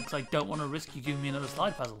you again because I don't want to risk you giving me another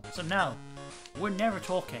slide puzzle. So no, we're never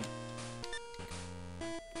talking.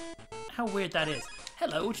 How weird that is.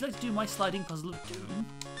 Hello, would you like to do my sliding puzzle of doom?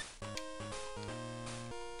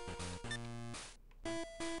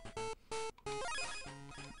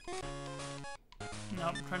 No,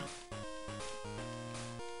 I'm trying to...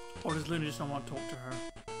 Or does Luna just not want to talk to her?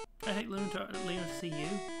 I think Luna to see you.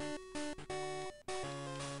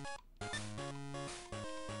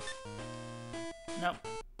 Nope.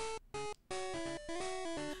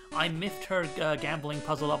 I miffed her gambling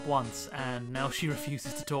puzzle up once, and now she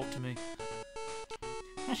refuses to talk to me.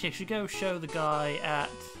 Actually, I should go show the guy at...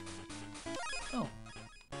 Oh.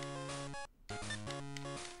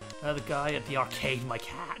 The guy at the arcade, my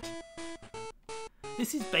cat.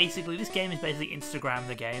 This game is basically Instagram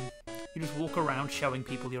the game. You just walk around showing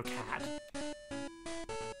people your cat.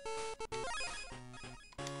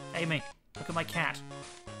 Amy, look at my cat.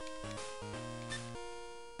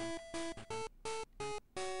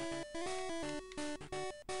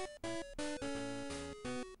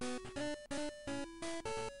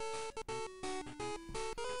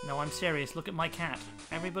 No, I'm serious. Look at my cat.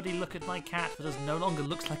 Everybody look at my cat, because it no longer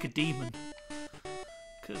looks like a demon.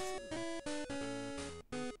 Because...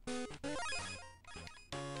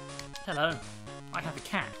 Hello. I have a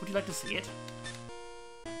cat. Would you like to see it?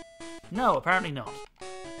 No, apparently not.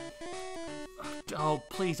 Oh,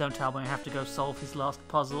 please don't tell me I have to go solve his last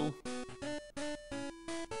puzzle.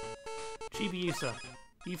 Chibiusa,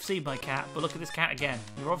 you've seen my cat, but look at this cat again.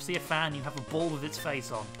 You're obviously a fan, you have a ball with its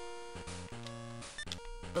face on.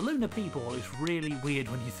 The Lunar P-ball is really weird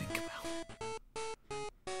when you think about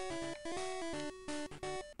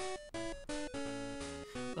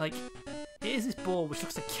it. Like, it is this ball which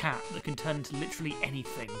looks like a cat that can turn into literally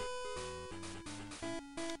anything.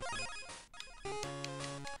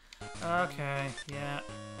 Okay, yeah.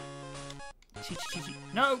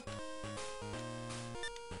 No!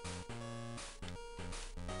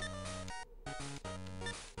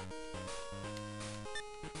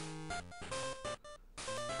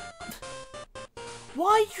 Why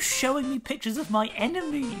are you showing me pictures of my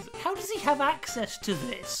enemies? How does he have access to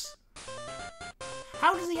this?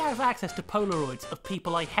 How does he have access to Polaroids of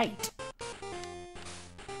people I hate?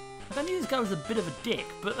 Like, I knew this guy was a bit of a dick,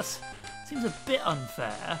 but that seems a bit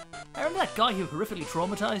unfair. I remember that guy who horrifically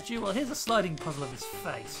traumatized you? Well, here's a sliding puzzle of his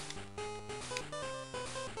face.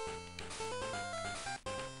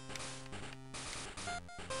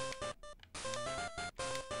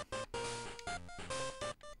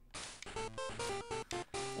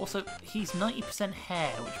 Also, he's 90% hair,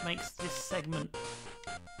 which makes this segment...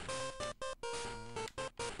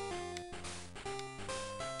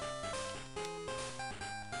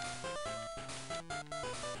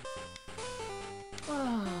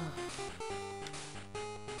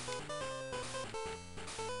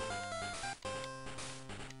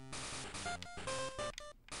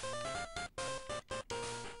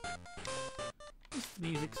 This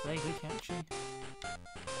music's vaguely catchy.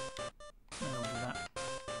 No, I'll do that.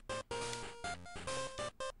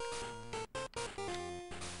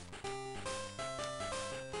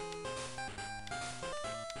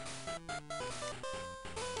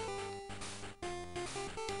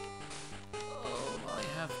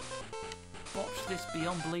 Botched this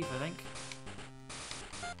beyond belief, I think.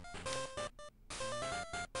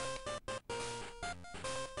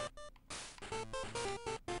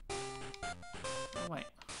 Oh, wait.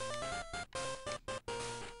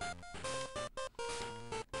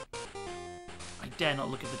 I dare not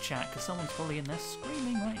look at the chat, because someone's probably in there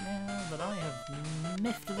screaming right now that I have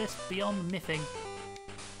miffed this beyond miffing.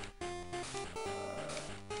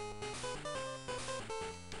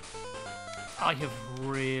 I have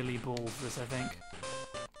really balled this, I think.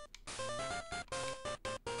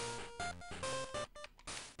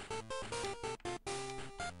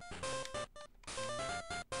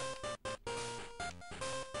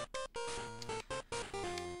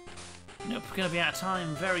 Nope, we're going to be out of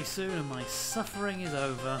time very soon and my suffering is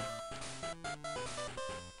over.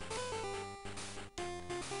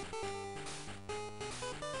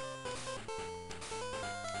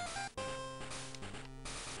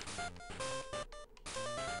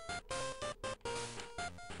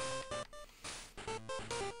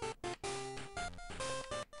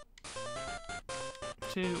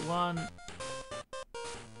 Two, one.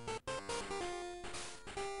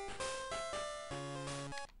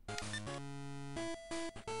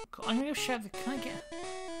 I'm gonna go shout the. Can I get?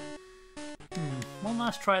 One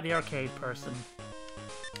last try at the arcade person.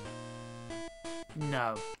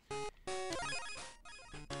 No.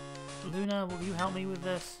 Luna, will you help me with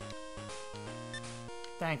this?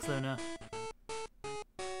 Thanks, Luna.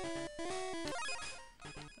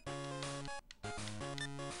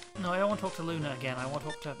 No, I don't want to talk to Luna again. I want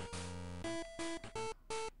to talk to...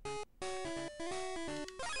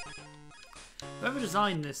 Whoever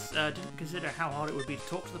designed this didn't consider how hard it would be to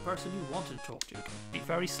talk to the person you wanted to talk to. Be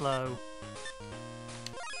very slow.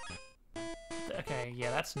 Okay, yeah,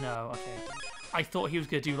 that's no. Okay. I thought he was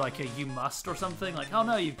going to do like a you must or something. Like, oh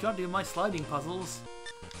no, you've got to do my sliding puzzles.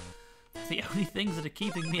 They're the only things that are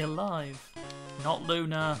keeping me alive. Not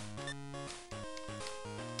Luna.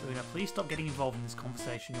 Luna, please stop getting involved in this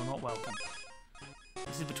conversation. You're not welcome.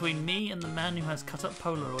 This is between me and the man who has cut up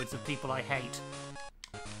Polaroids of people I hate.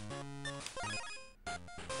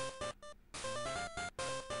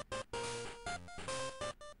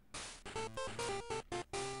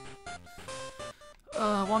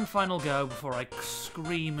 One final go before I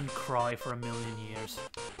scream and cry for a million years.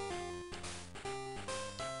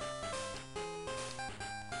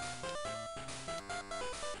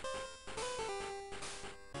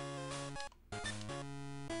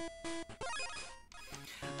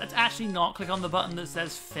 Let's actually not click on the button that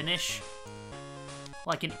says finish.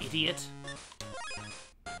 Like an idiot.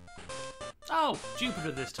 Oh,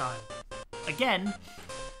 Jupiter this time. Again.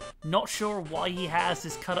 Not sure why he has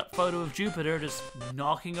this cut-up photo of Jupiter just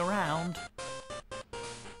knocking around.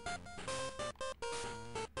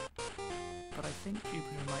 But I think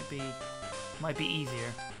Jupiter might be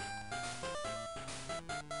easier.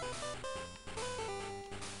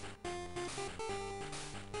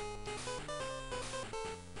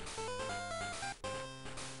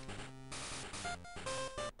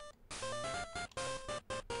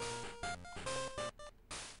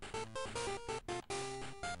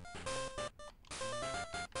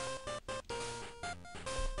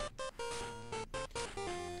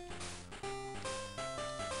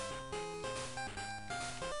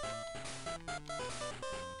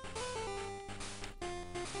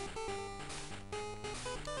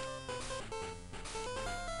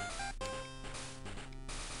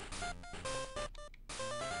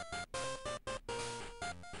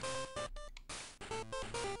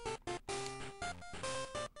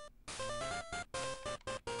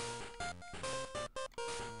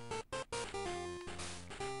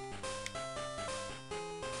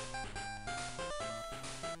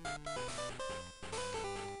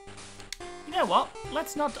 You know what?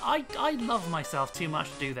 Let's not... I love myself too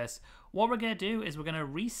much to do this. What we're going to do is we're going to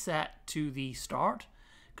reset to the start.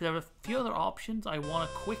 Because there are a few other options I want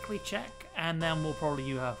to quickly check. And then we'll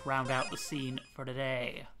probably round out the scene for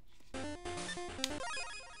today.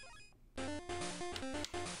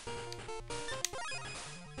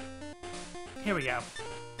 Here we go.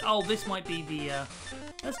 Oh, this might be the...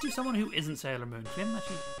 let's do someone who isn't Sailor Moon. We haven't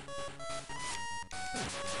actually...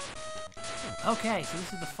 Okay, so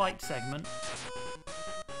this is the fight segment.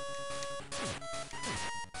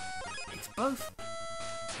 It's both...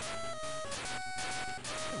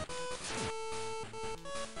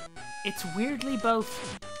 It's weirdly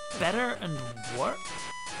both better and worse.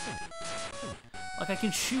 Like, I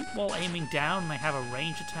can shoot while aiming down and I have a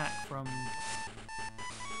range attack from...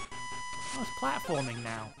 Oh, it's platforming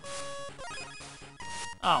now.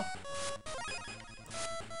 Oh.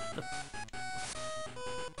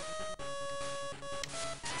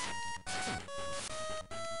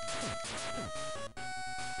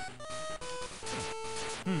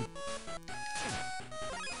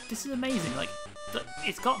 This is amazing. Like,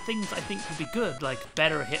 it's got things I think would be good, like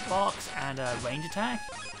better hitbox and a range attack.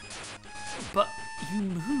 But you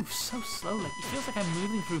move so slow. Like, it feels like I'm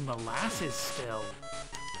moving through molasses still.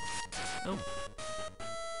 Oh.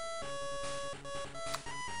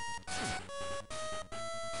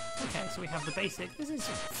 Okay, so we have the basic. This is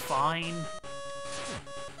fine.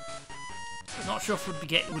 Not sure if we'd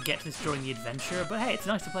get to this during the adventure, but hey, it's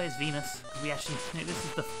nice to play as Venus. We actually, you know, this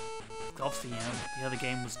is the... Obviously, you know, the other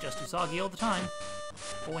game was just Usagi all the time.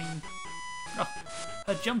 Boing. Oh,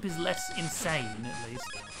 her jump is less insane, at least.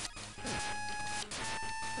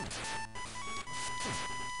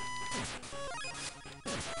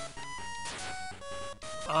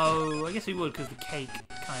 Oh, I guess we would, because the cake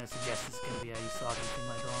kind of suggests it's going to be a Usagi thing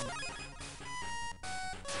later on.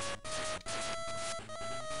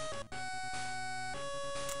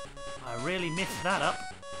 I really messed that up.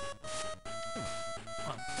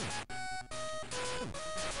 Oh.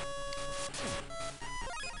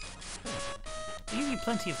 They give you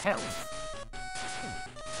plenty of health.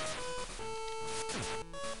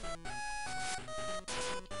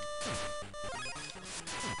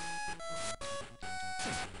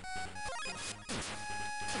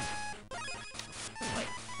 Wait,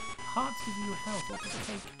 hearts give you health. What does the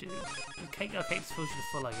cake do? The cake, okay, it fills you to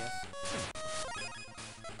full, I guess.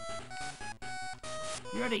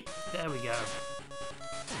 You ready? There we go.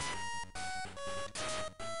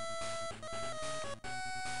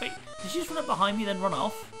 Wait, did she just run up behind me then run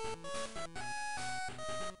off?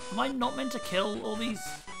 Am I not meant to kill all these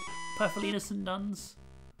perfectly innocent nuns?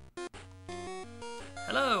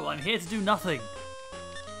 Hello, I'm here to do nothing.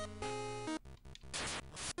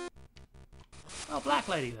 Oh, Black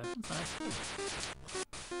Lady though. That's nice.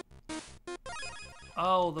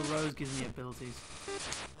 Oh, the rose gives me abilities.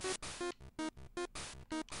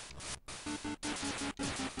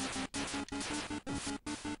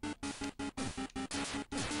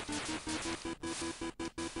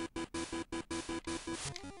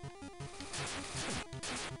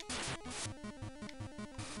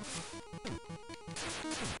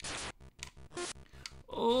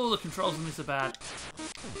 Oh, the controls on this are bad.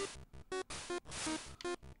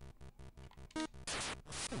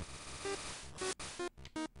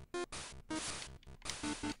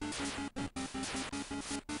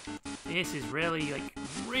 This is really, like,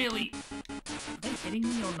 really... Are they hitting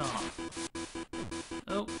me or not?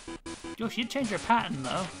 Oh. Josh, you changed your pattern,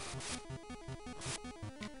 though.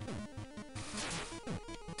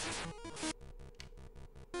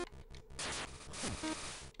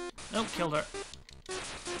 Nope, killed her.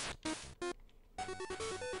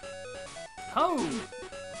 Oh!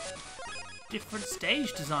 Different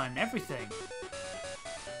stage design and everything.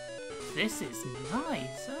 This is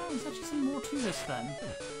nice. Oh, there's actually some more to this then.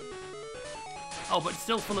 Oh, but it's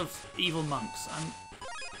still full of evil monks.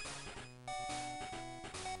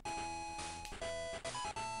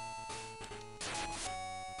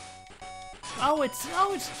 Oh, it's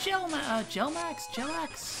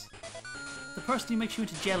Gelax. The person who makes you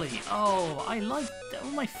into jelly. Oh, I like that. One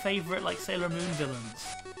of my favorite like Sailor Moon villains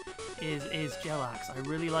is Gelax. I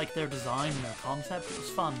really like their design and their concept. It was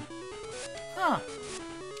fun. Huh.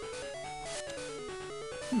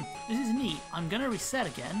 This is neat. I'm going to reset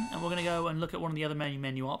again, and we're going to go and look at one of the other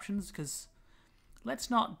menu options, because let's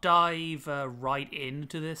not dive right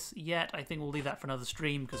into this yet. I think we'll leave that for another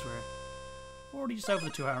stream, because we're already just over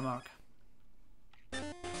the 2-hour mark.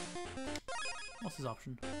 What's his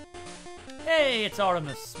option? Hey, it's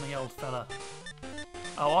Artemis, my old fella.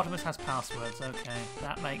 Oh, Artemis has passwords. Okay,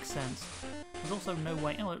 that makes sense. There's also no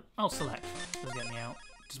way... Oh, I'll select. Doesn't get me out.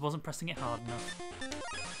 Just wasn't pressing it hard enough.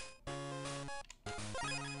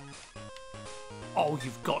 Oh,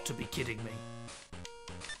 you've got to be kidding me.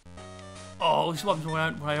 Oh, this is what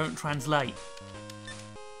happens when I don't translate.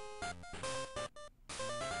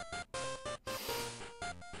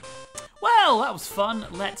 Well, that was fun.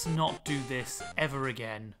 Let's not do this ever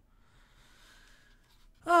again.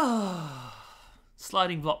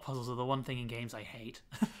 Sliding block puzzles are the one thing in games I hate.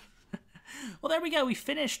 Well, there we go. We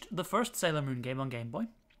finished the first Sailor Moon game on Game Boy.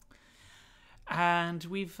 And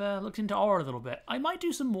we've looked into R a little bit. I might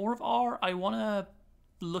do some more of R. I want to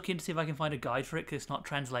look into see if I can find a guide for it because it's not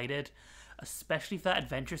translated. Especially for that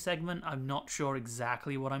adventure segment. I'm not sure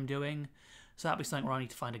exactly what I'm doing. So that'll be something where I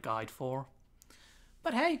need to find a guide for.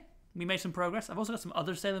 But hey, we made some progress. I've also got some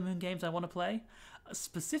other Sailor Moon games I want to play.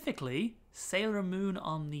 Specifically, Sailor Moon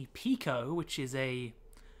on the Pico, which is a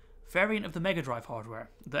variant of the Mega Drive hardware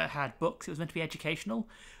that had books. It was meant to be educational.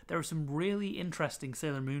 There were some really interesting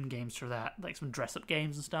Sailor Moon games for that, like some dress-up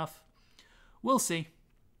games and stuff. We'll see.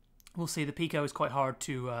 We'll see. The Pico is quite hard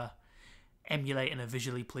to emulate in a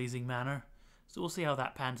visually pleasing manner. So we'll see how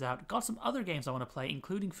that pans out. Got some other games I want to play,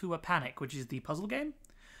 including Fuwa Panic, which is the puzzle game.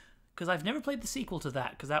 Because I've never played the sequel to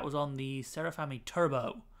that, because that was on the Serafami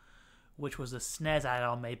Turbo, which was a SNES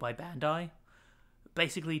add-on made by Bandai.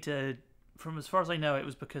 Basically, from as far as I know, it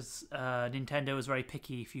was because Nintendo was very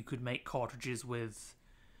picky if you could make cartridges with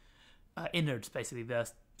innards, basically.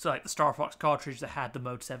 So like the Star Fox cartridge that had the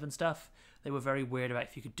Mode 7 stuff, they were very weird about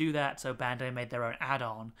if you could do that, so Bandai made their own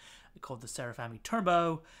add-on called the Serafami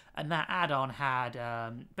Turbo, and that add-on had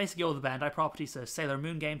basically all the Bandai properties, so Sailor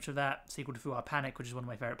Moon games for that, sequel to Fuwa Panic, which is one of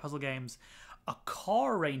my favourite puzzle games, a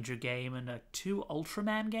Car Ranger game, and 2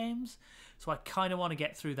 Ultraman games. So I kind of want to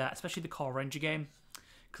get through that, especially the Car Ranger game,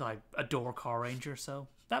 because I adore Car Ranger, so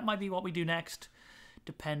that might be what we do next,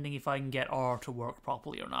 depending if I can get R to work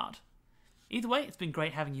properly or not. Either way, it's been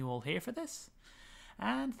great having you all here for this,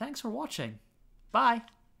 and thanks for watching. Bye!